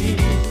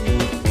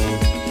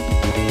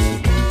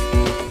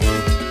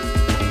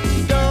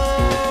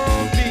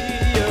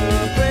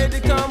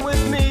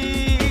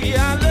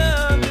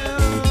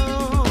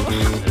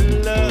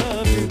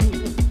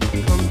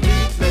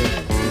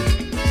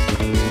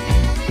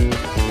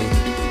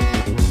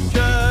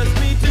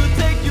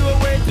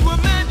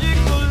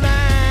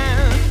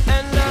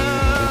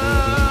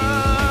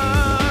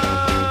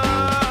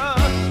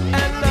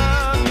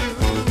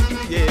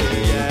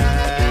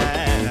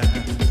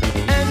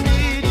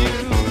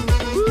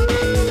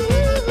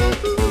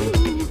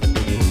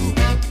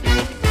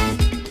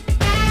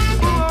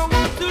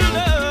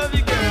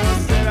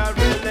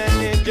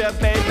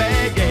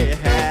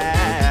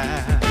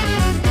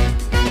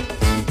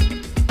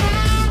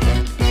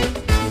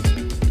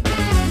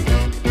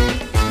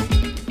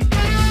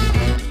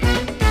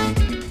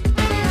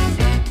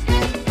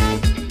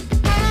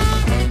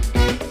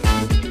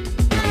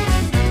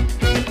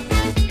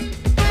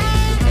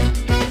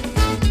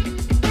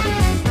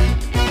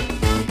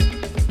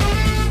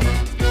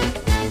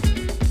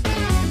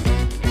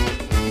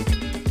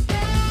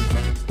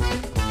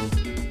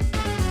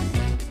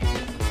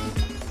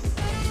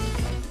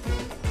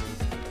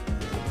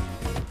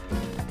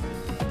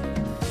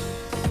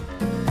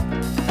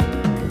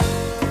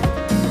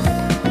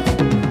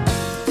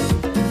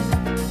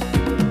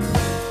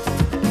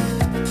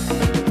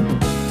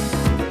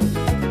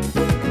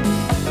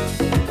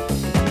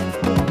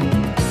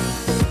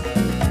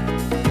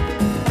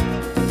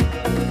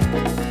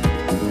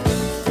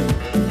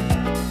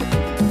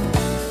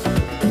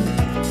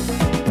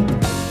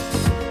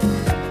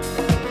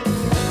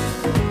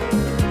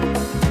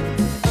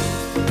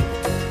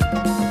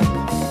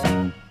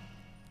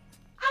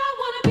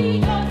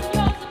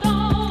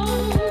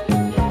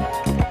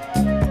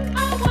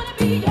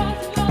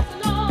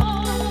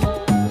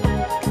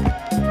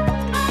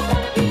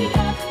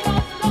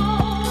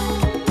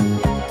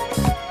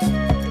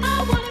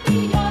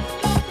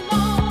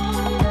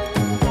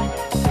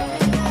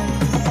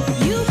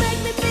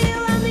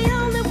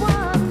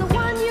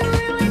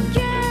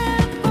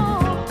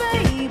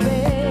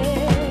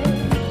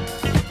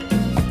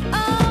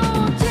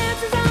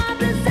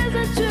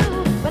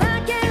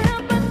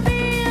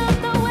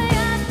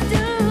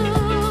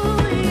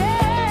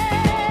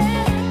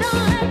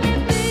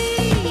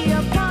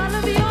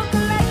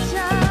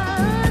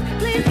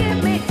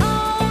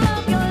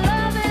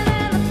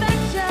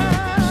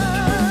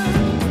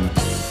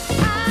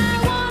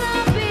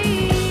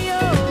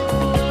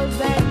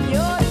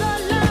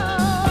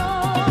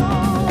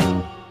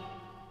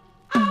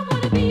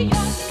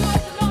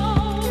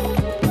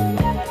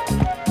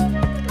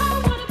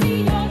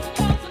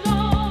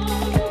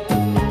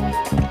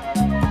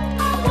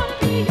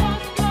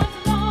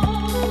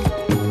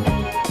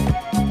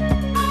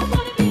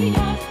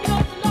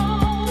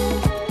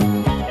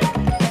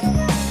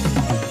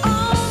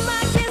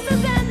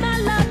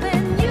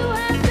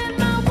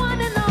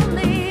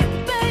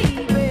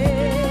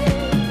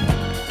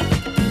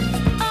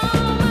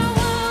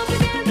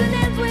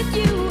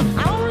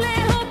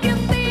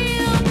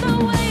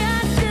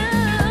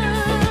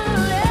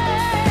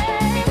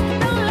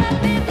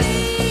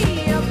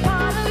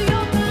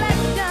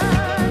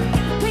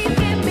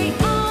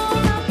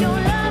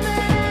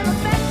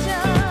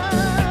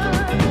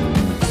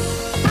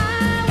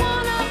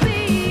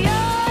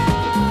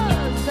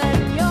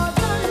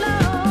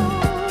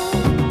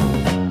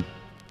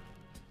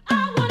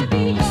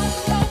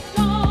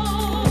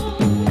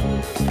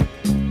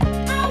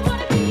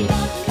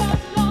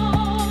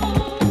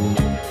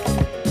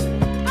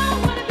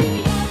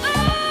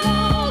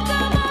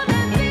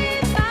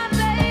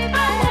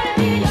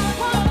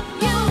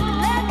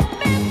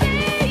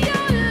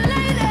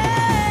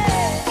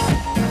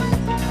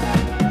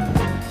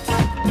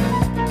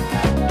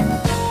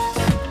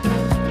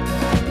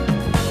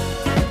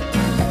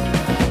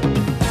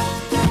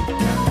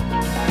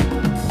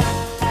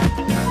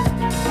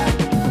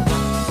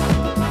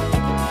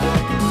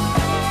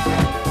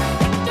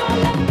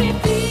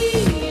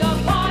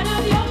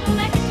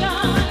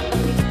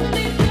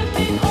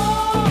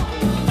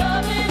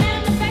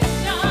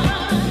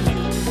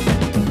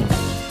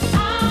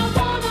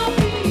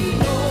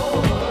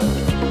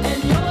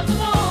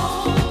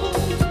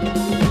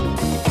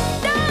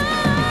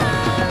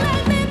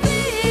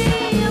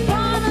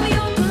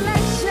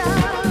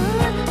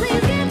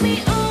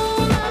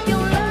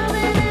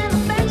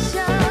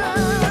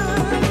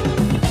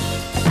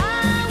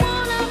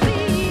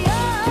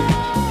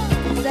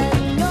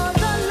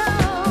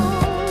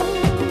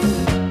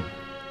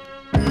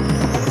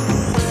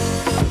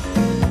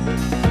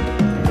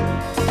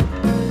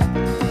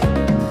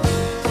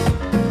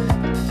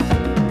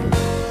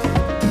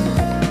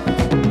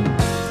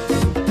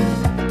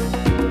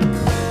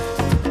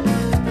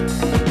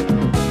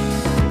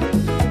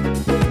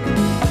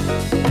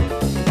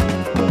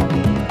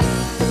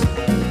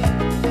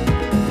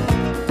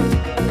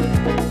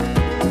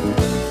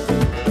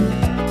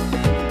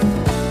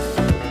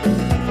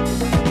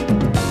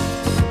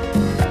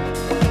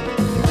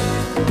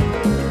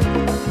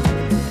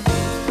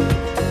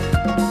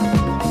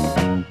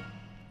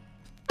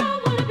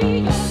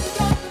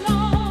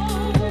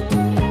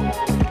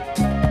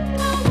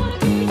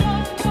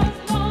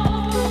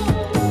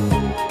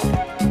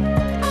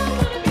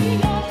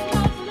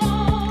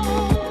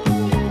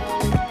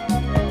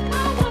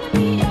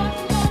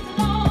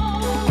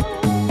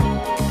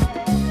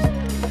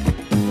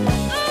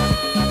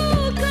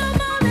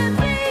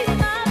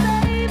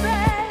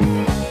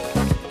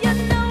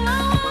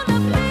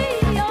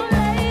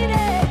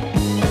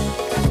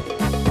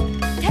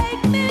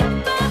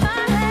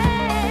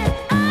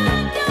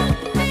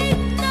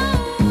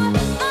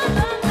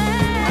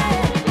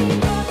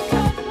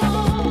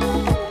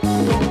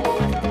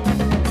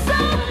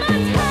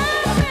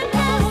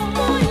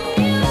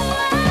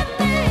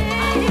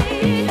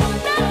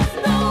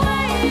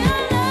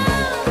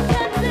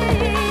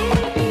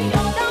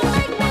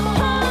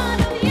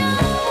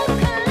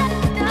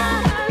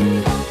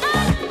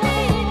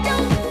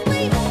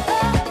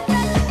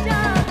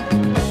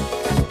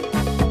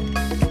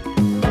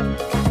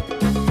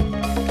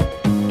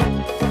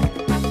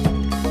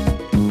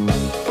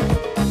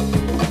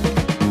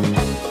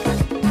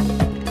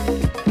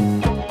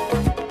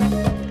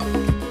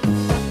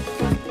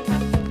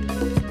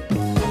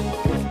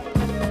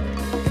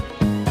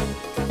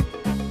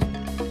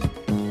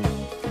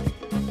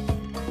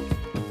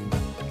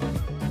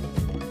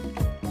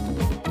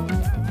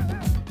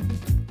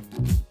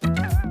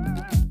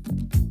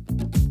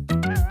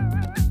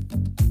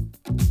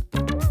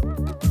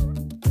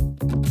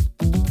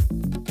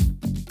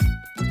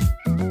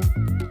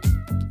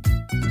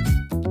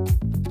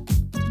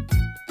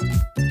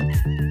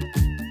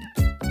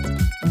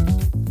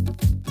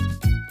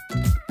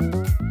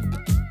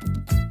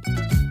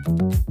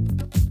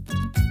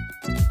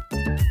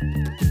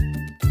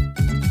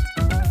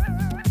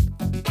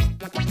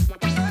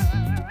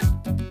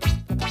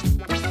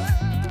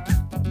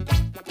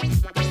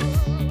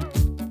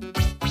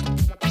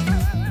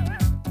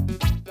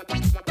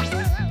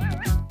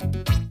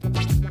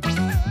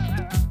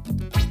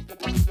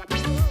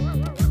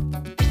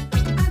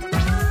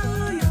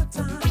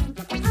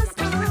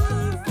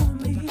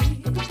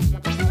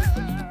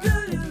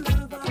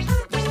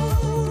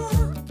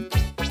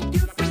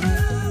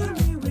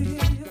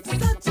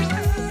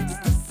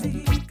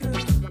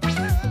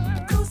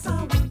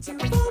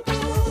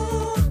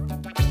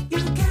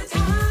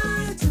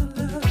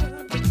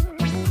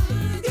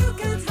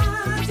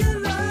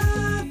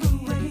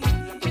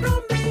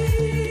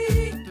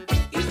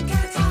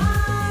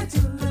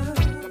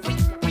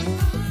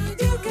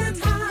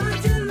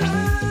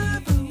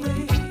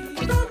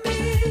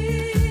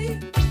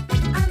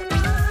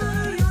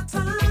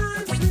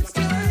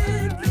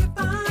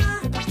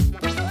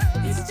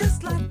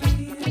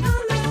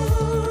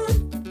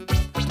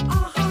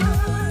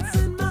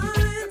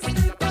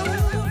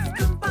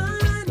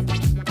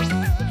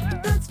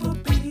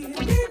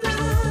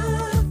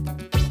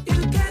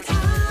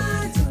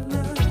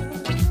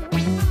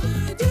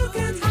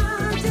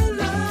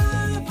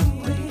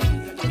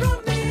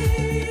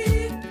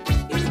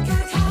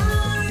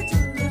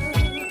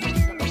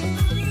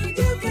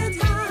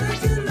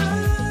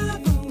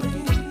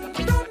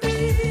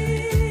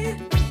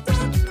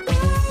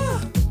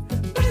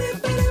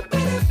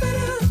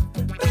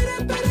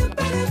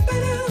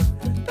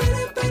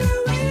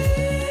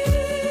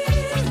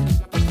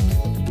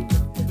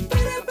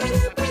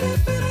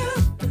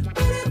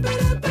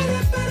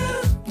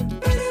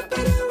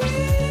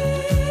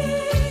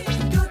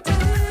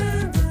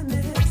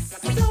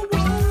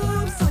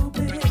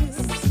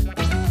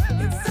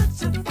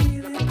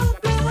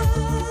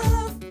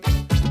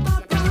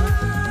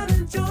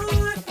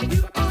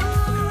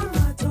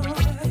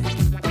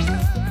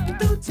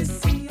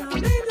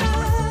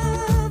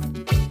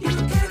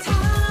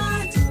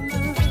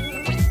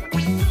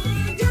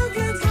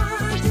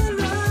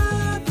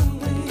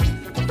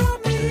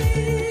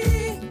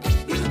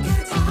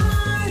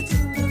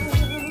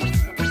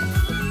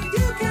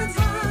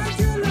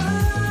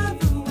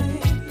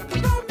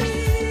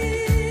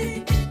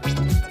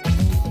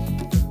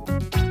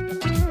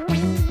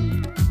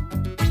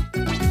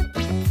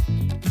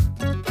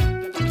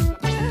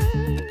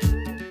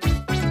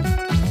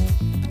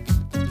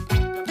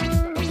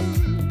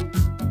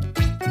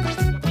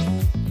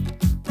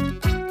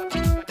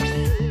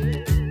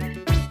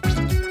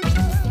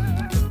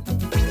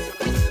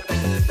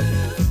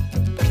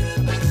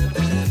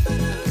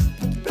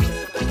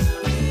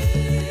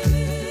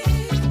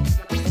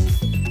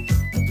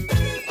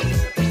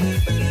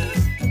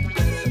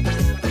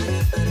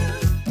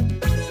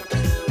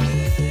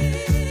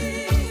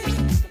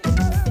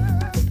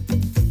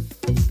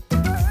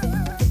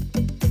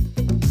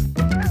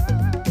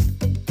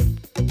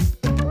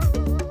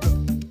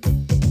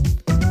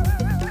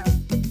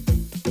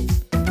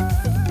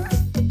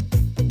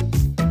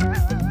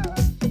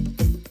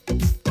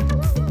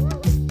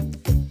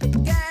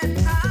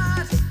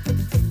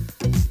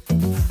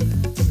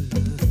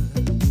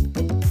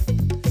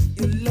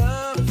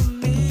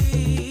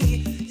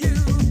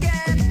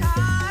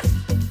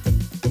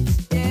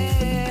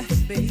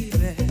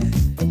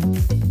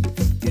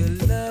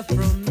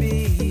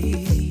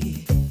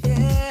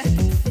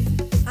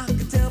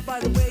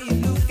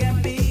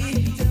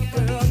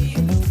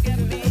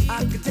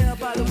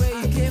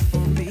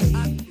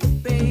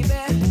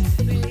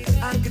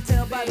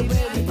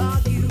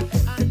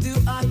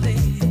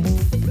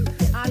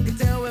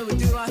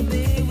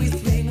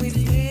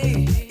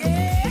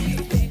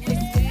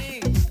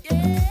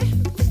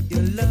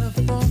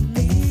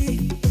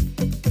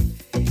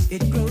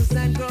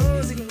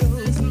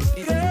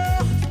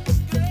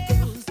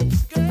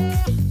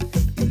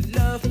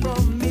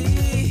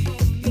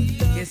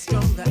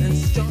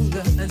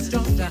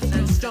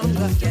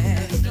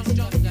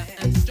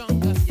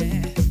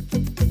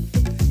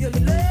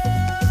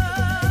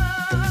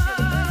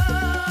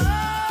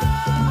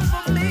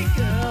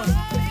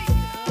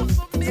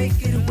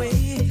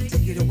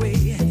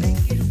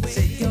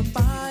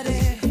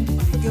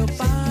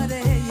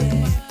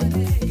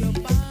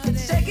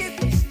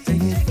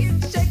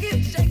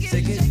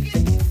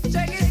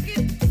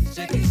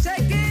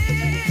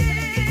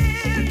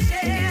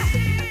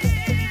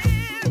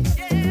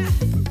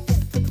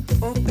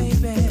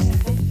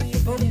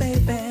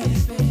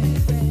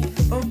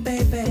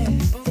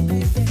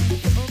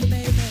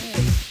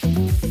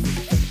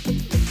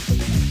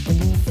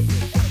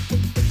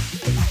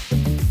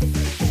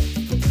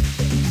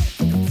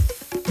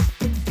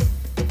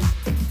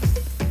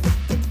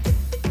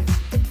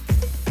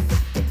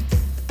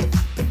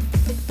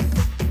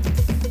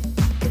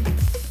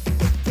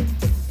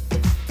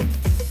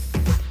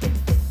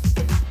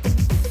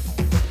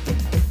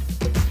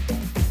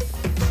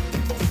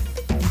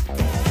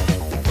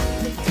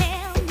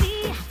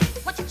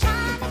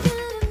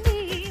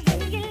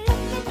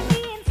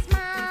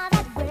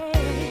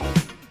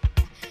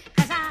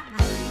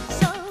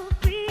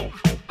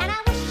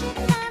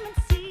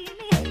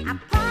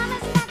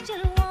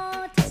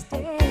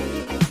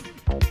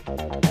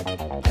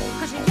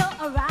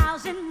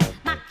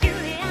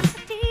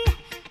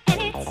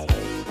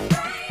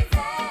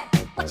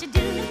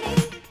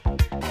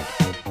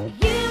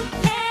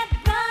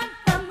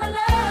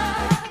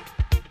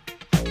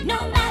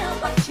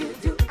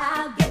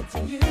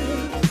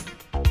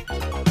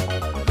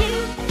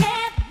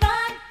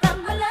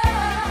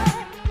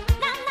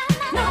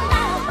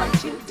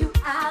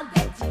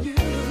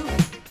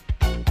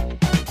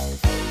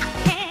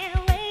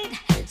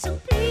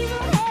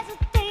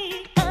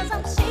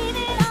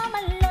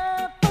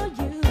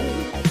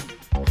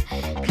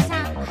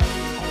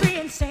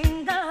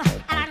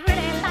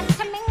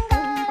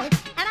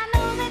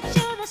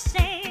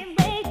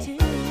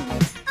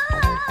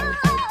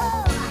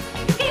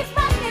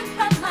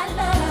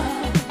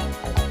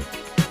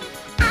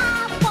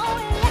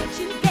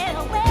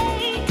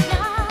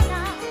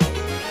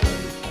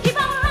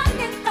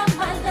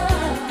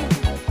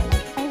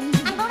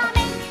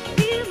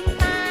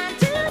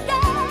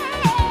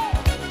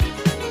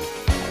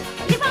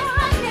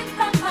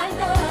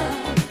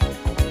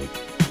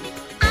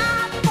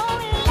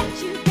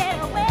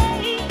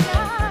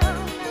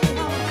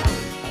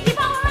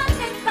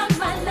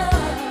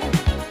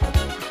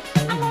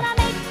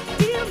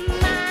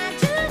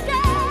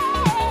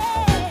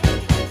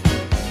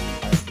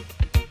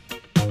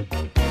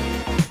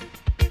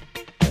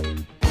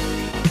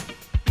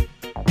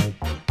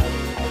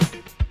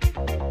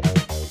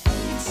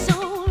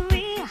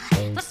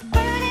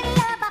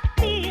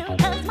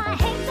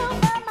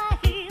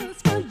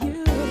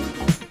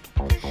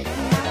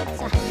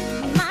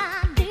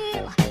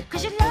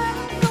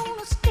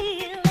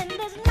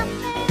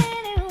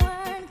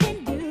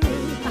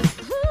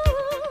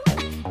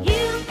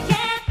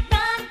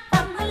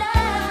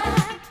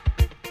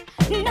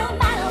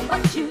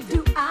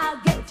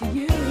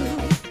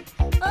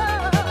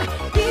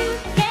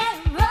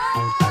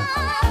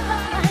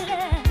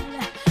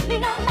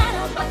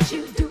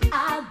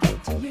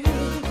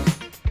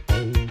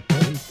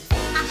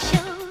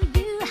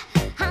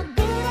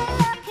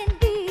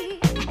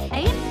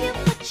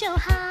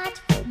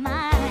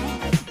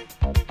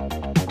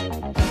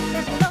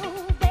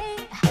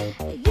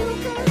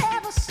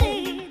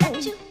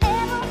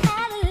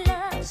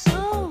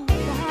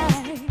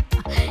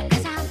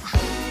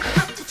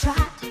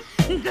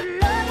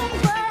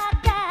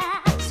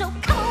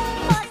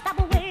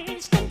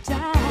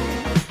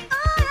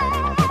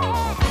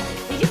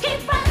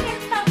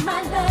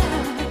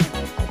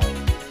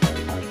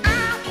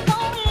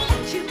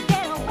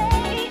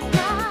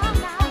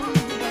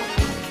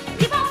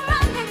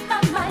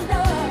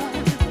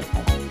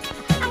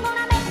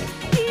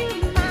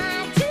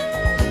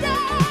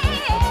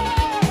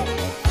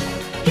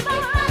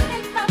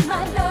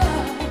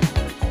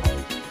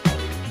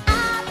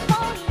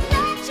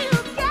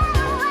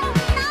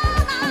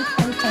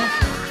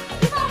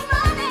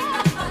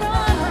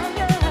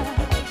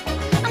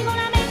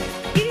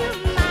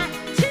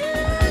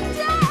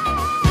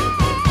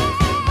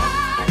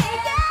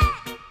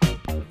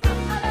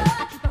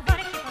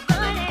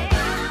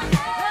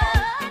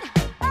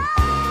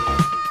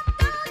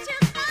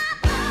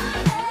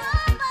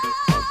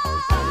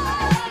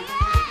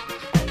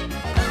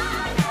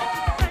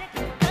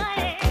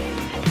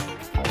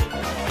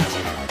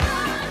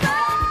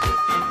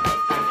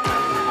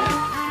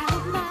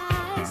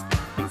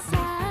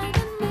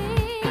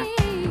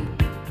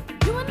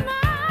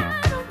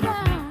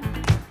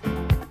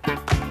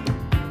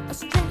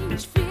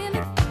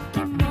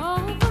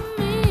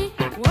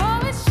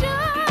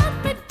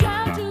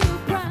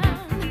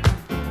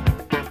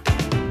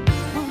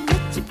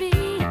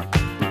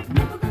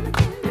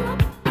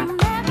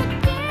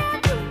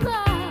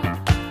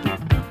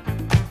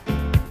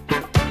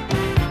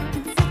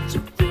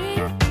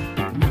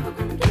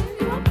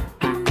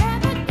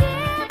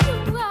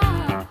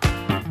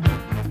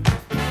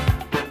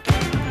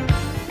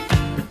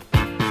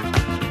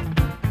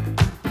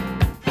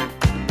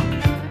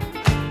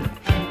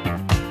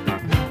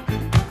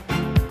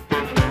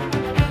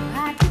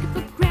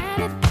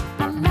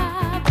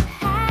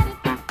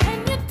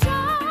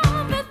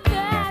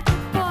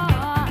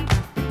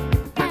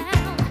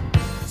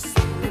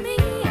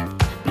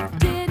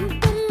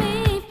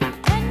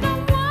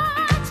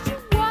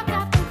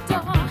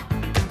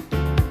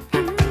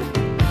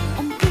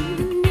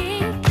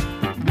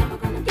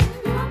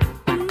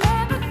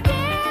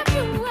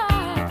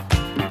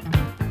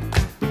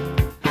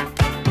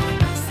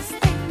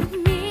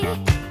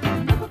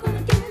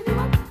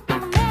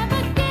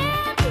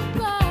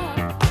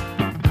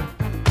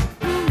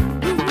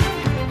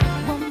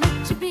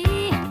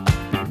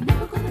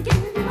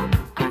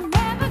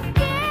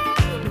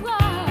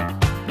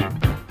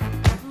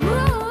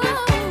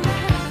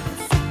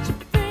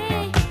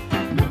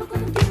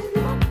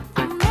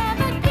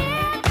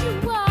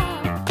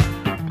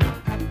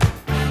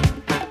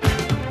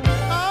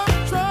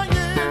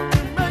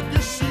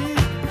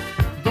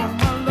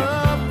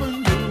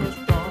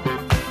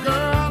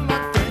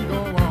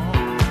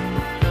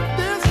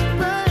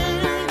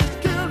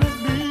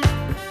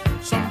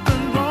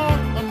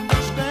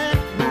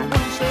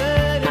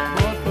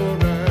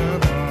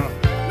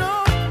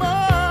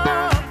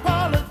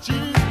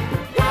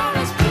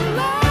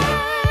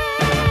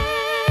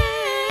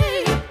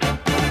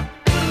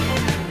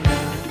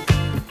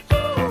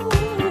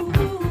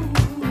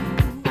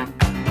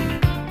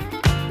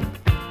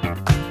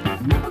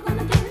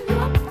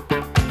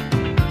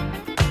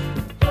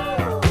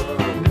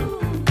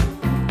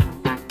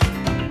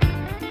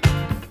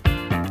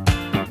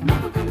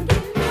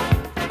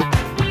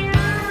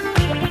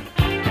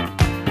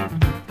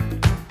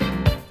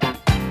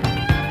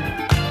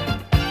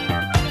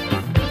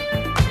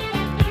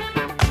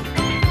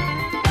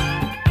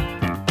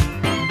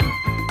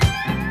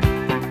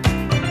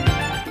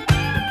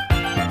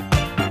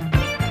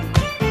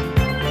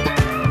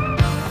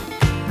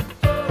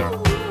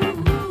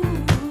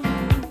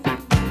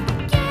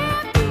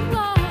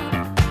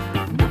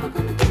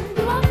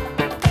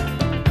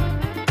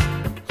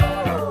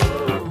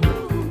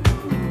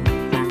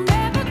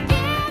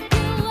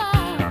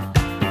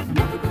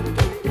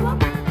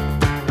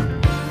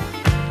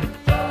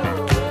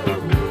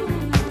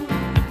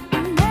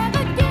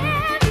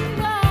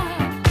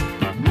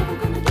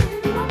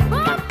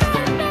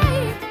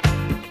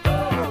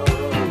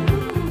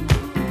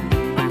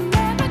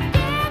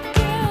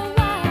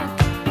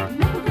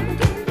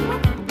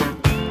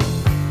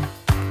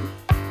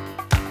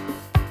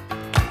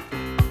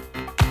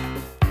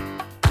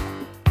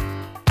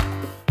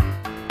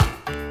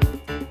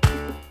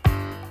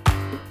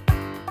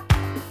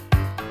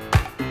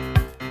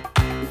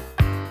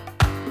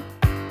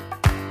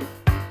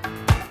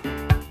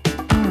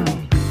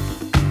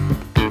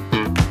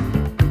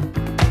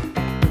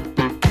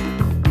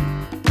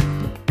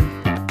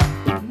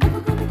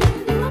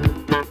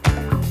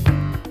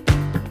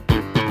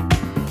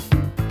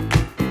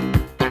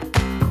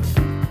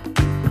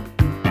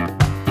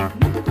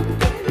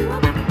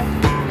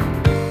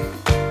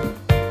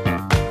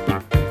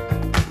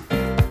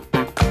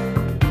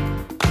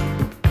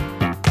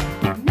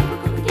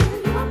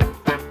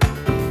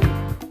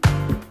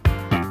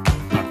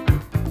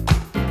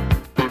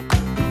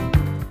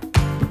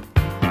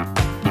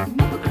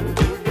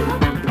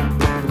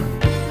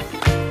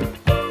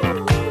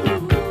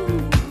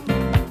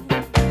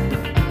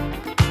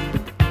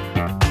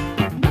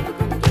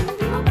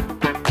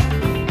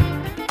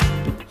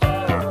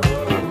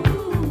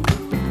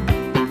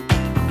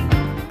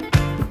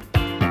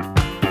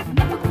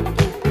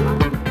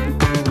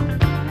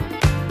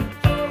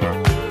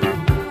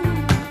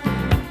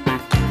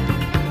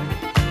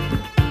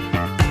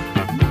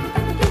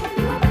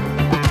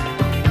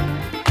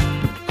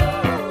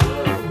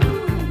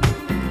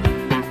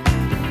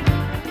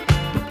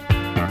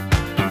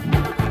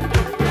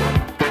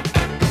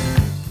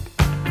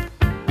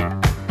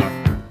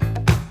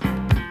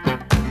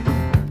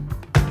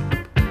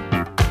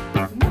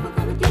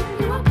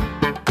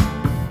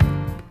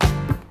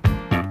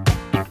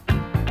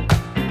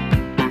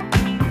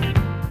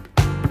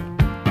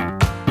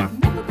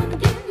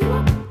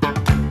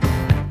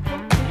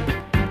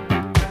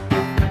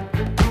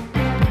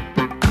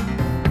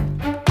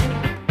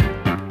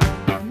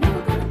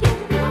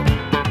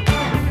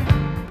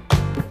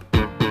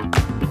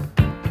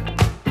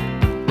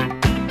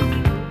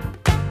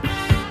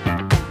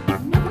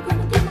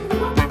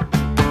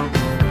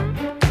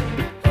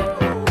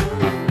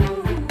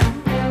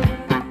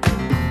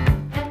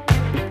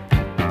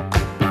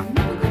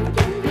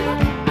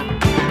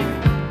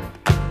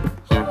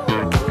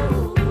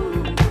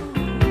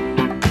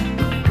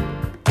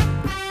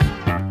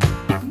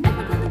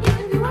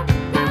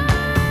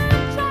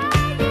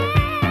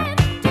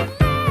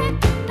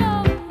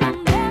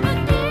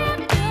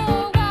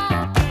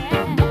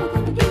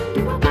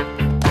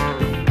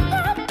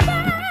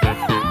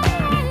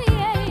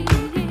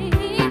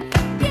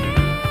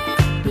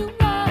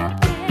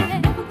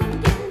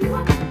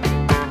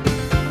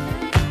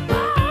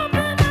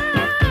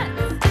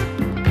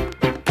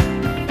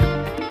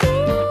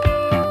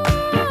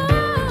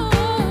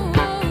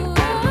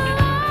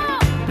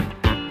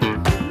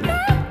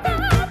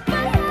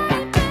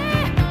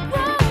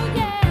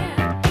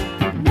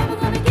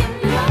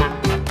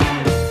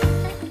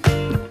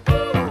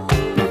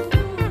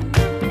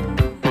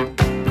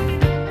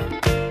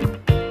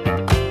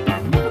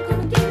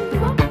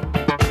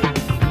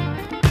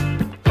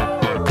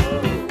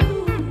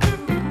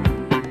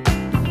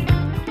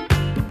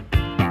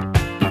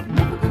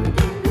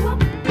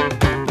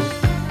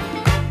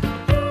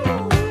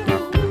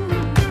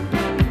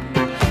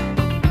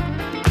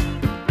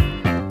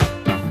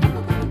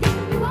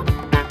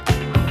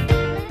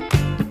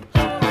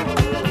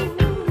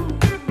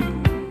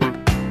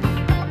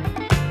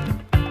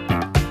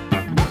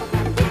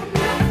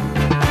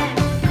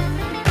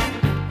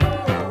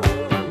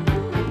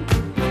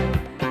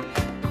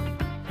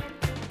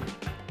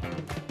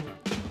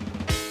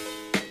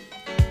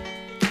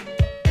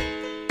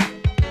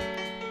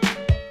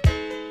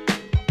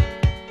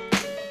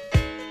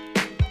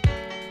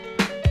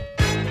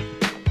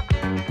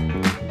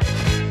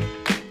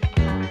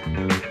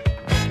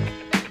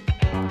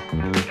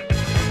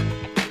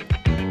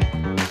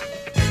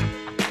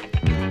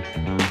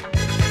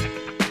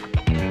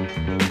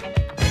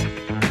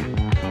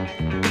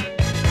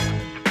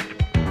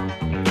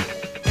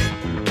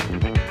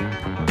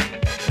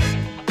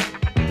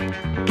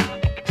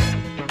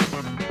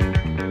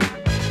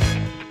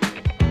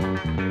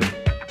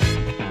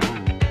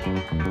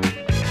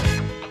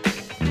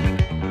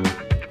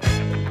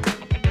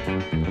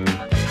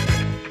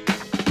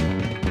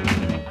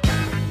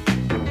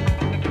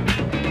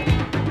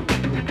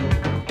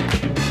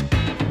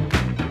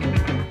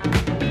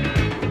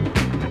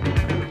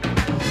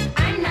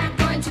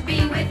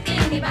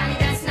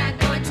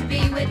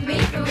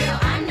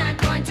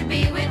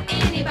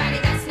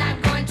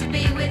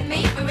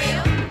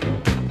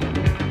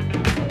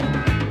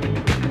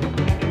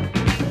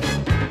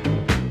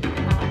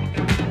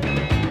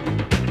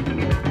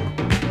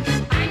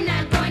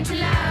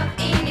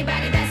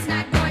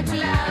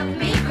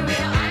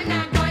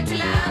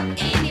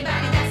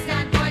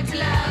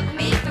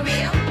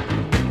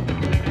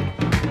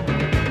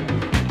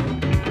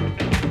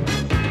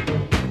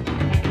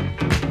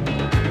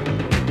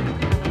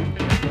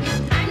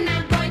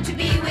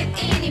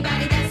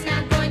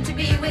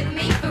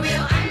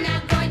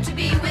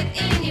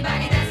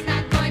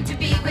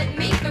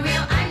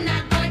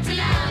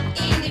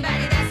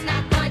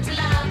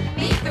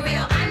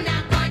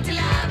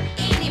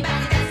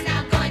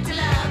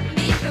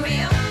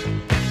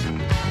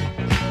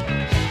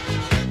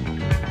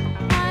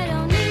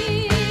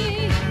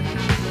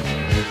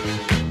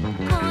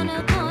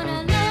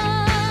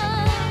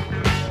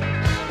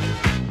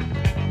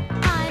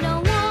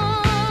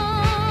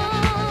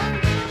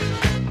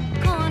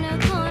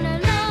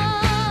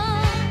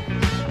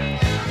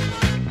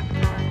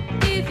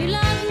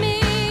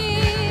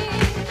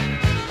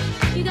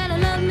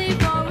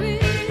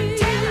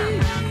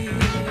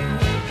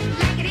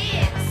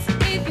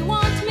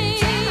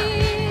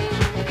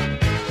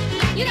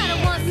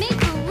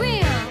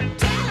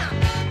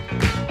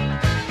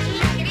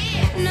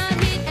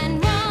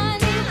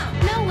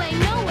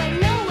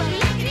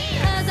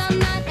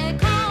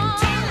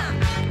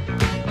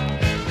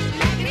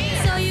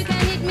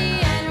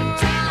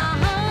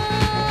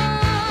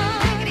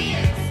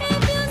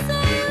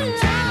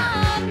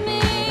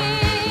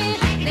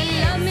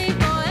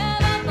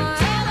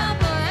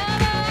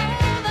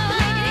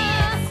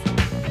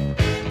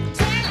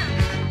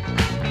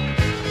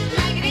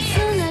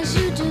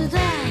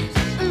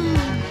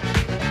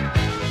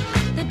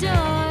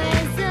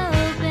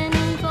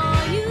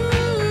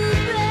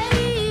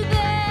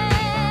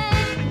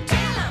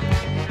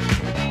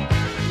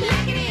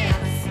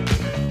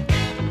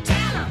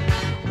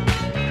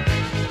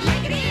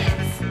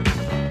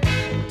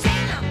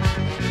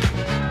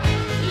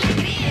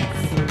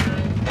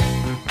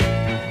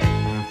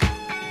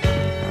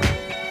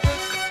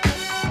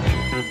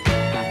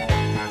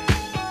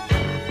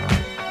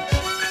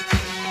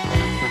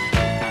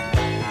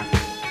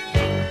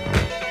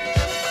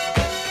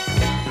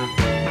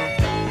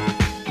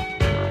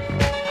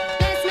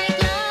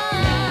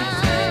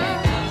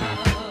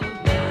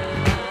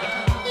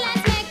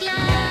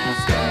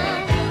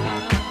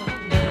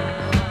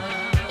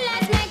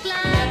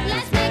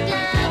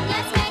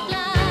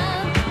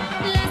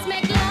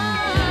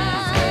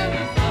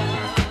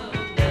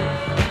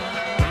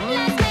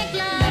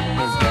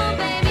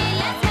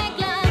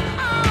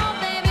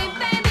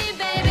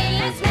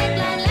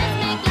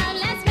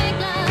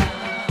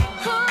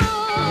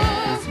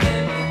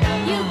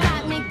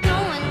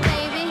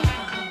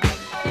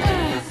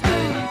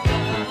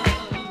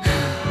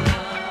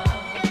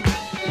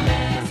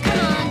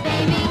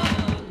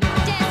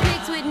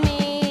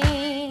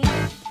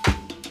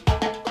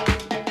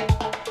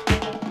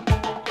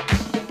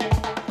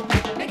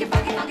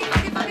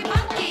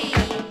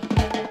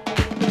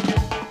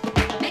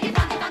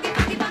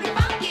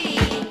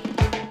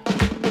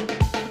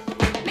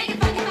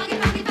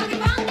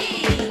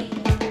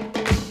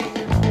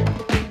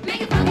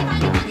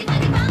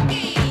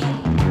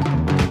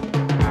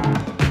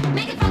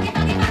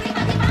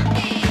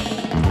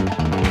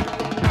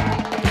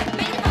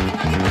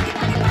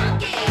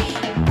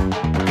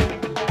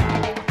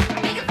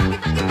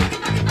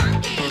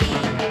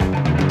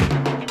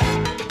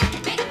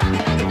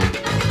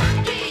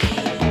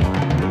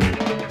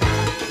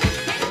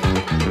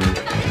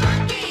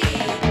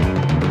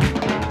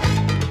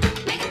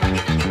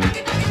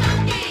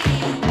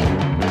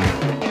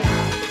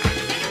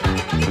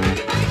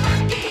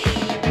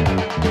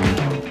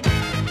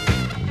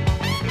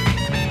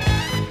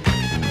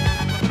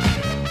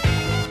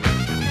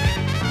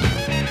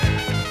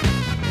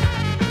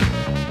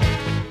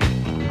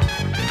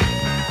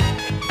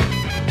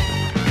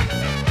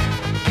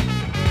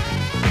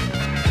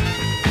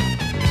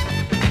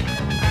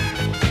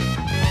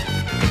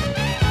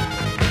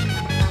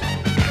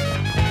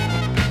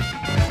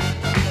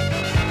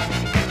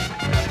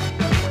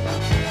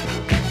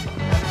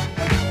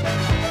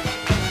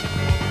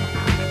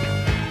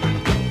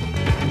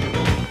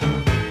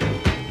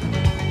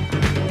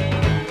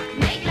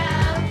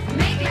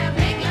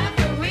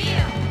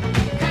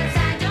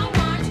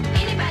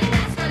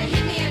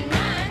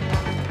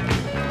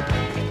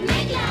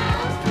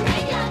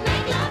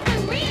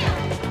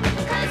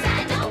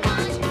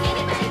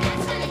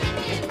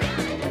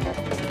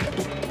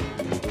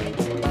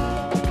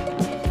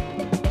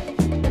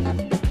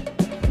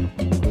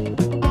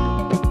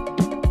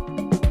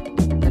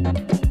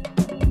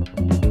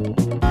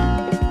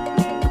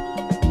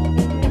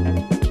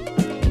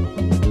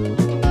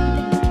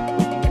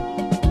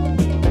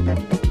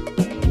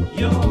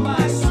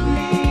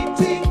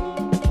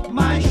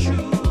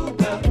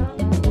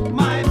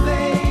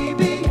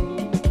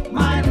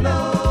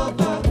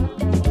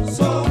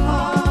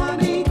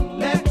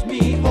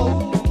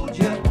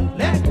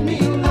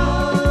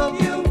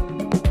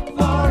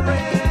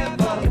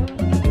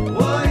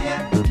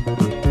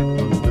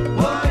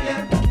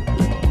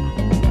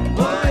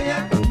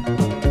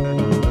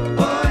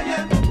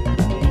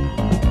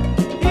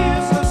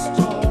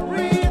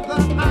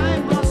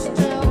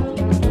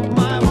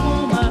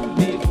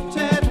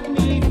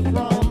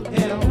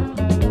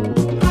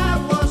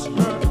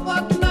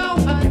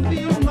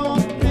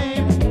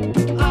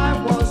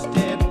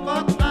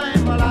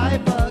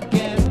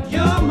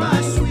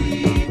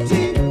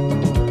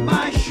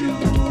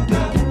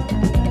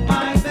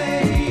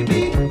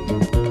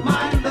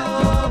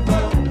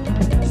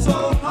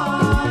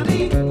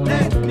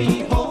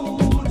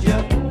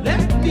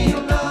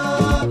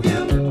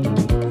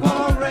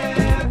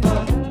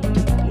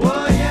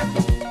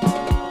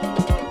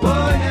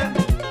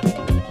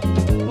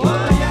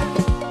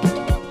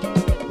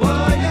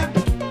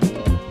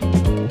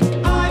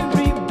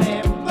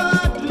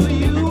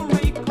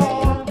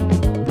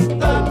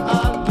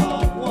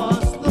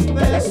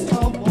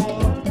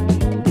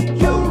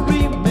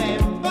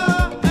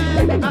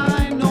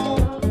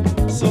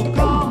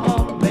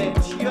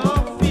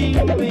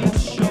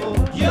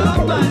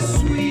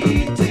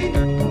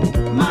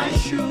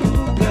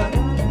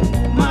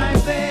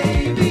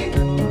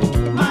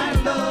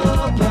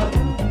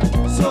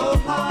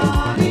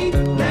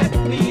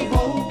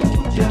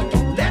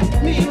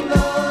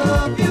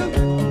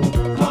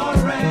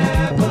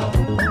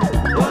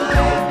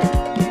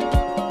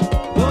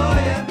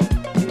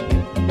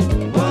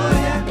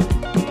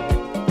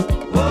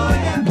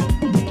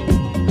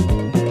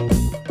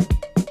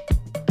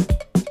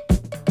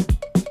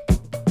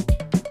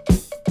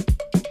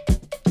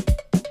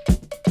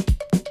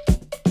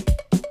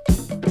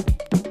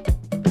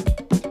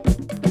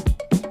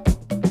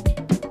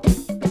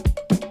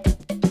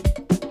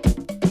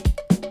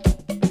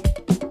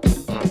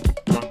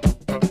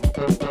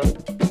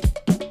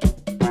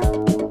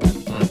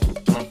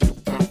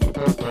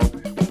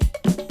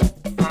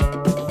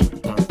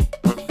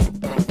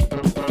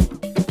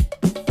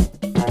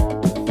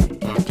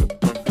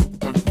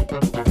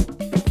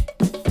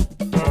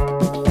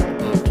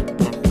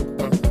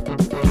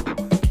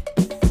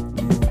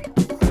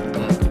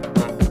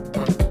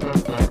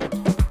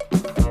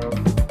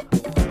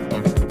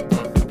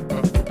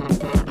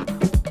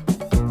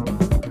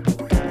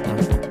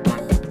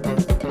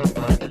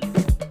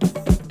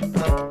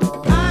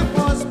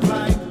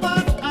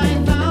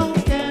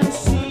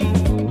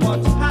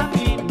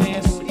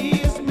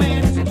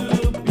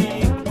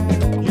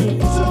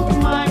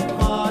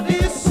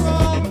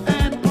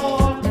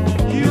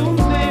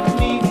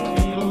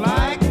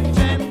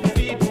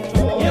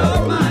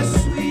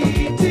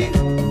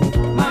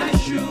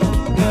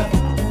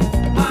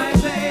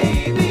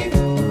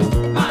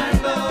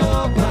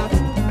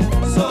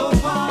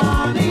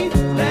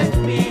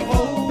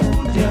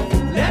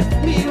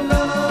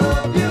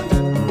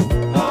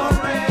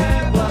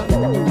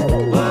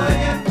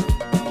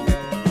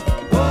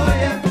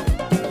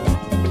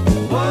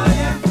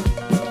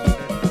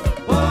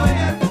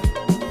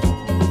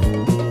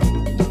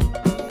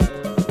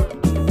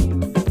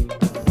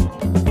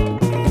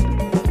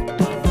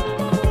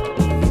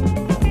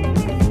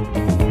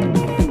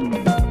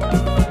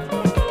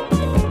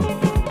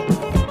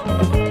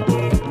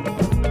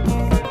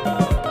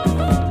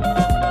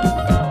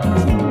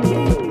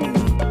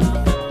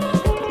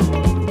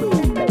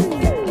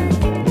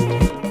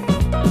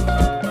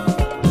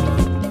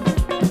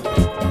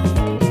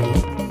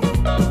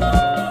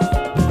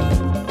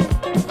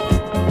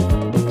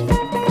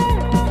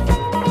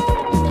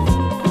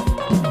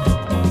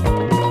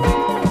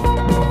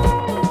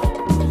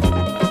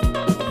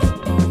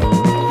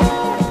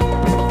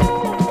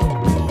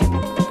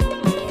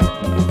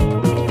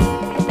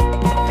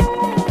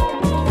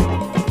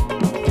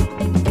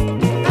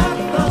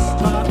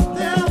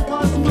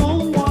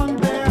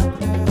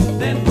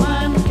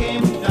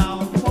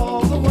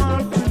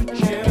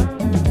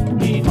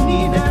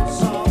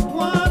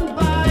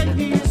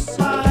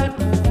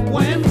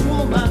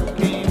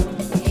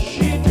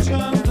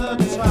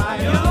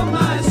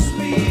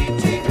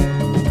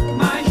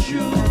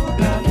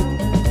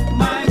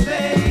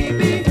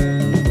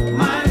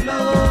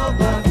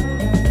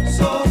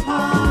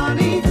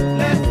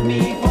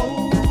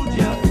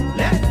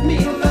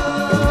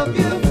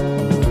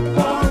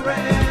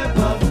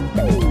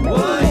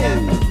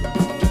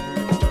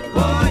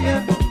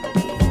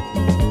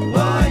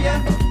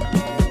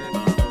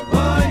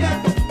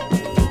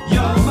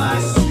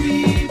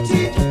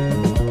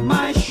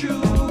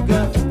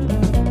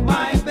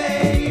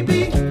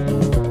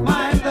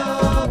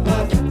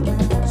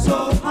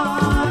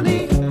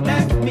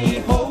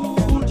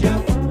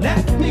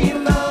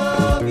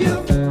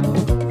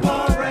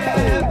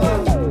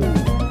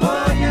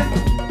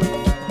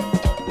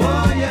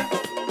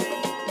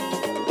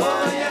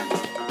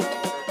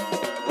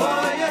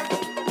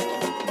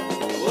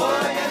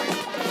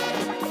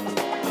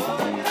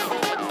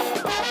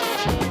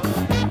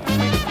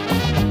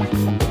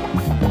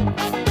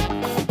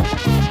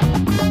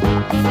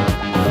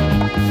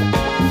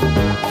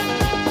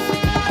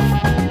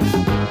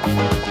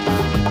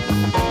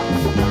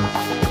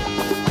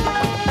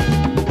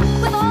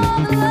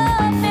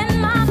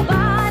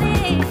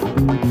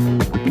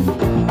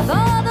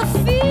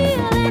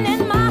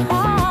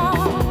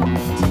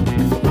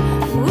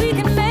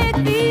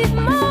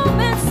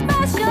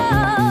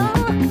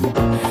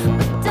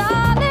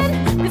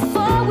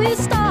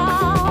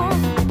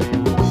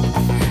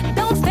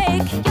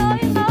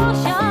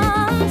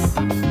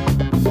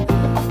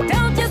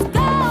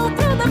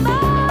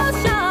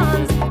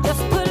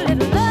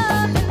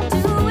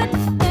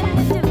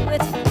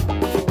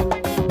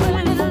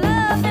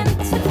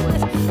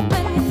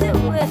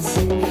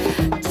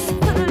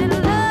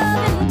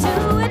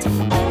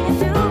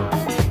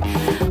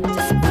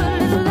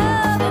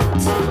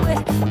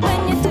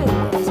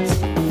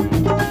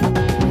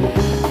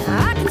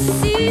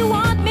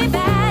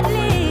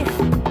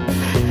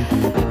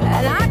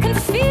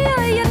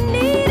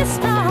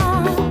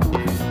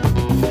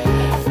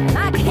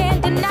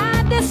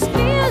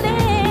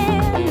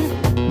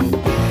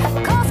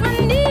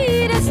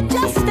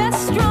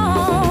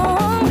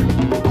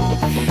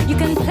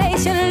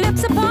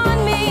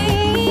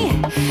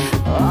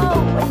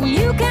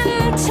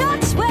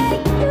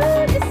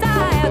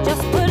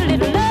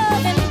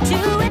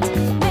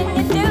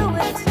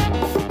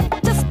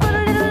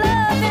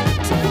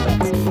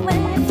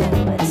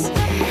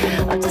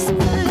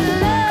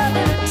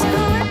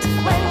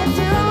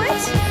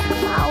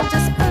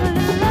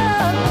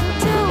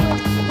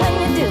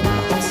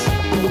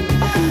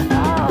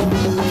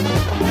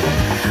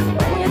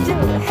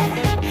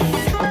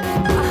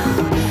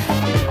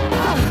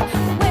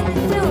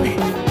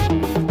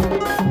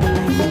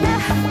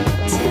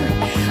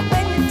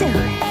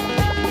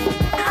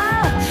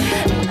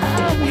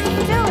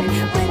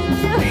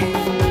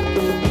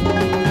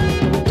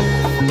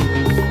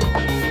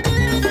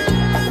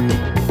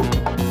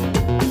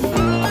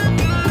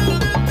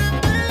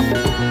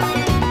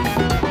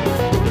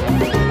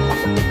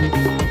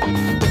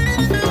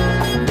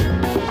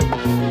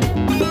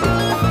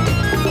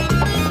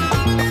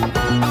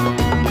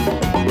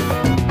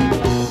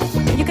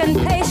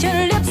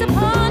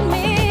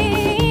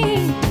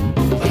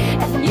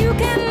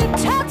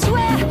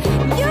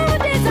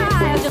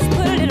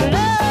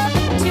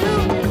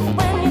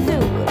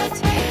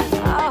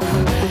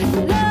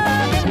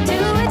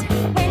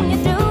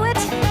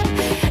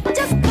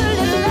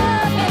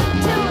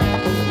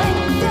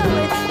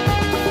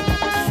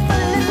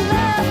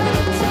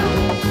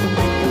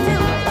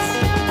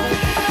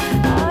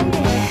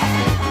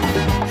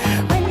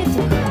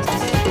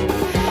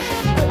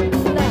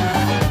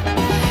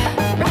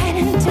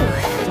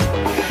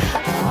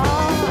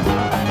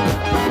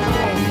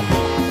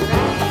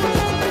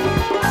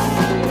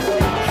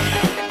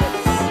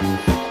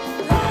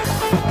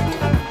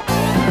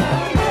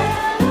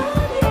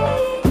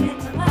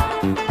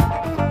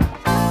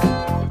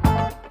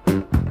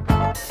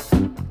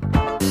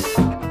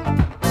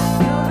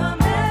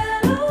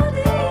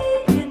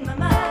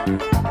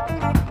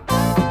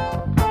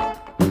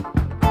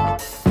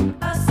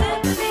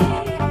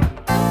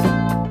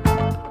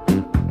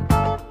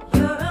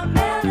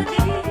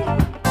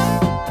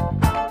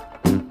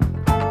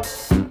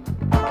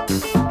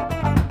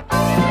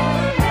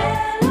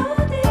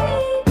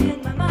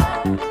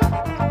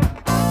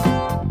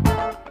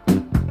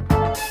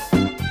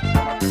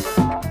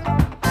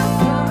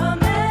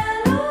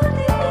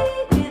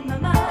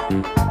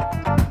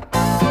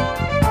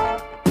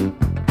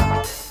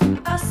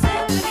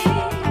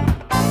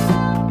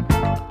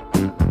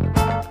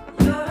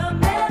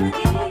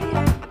 with you.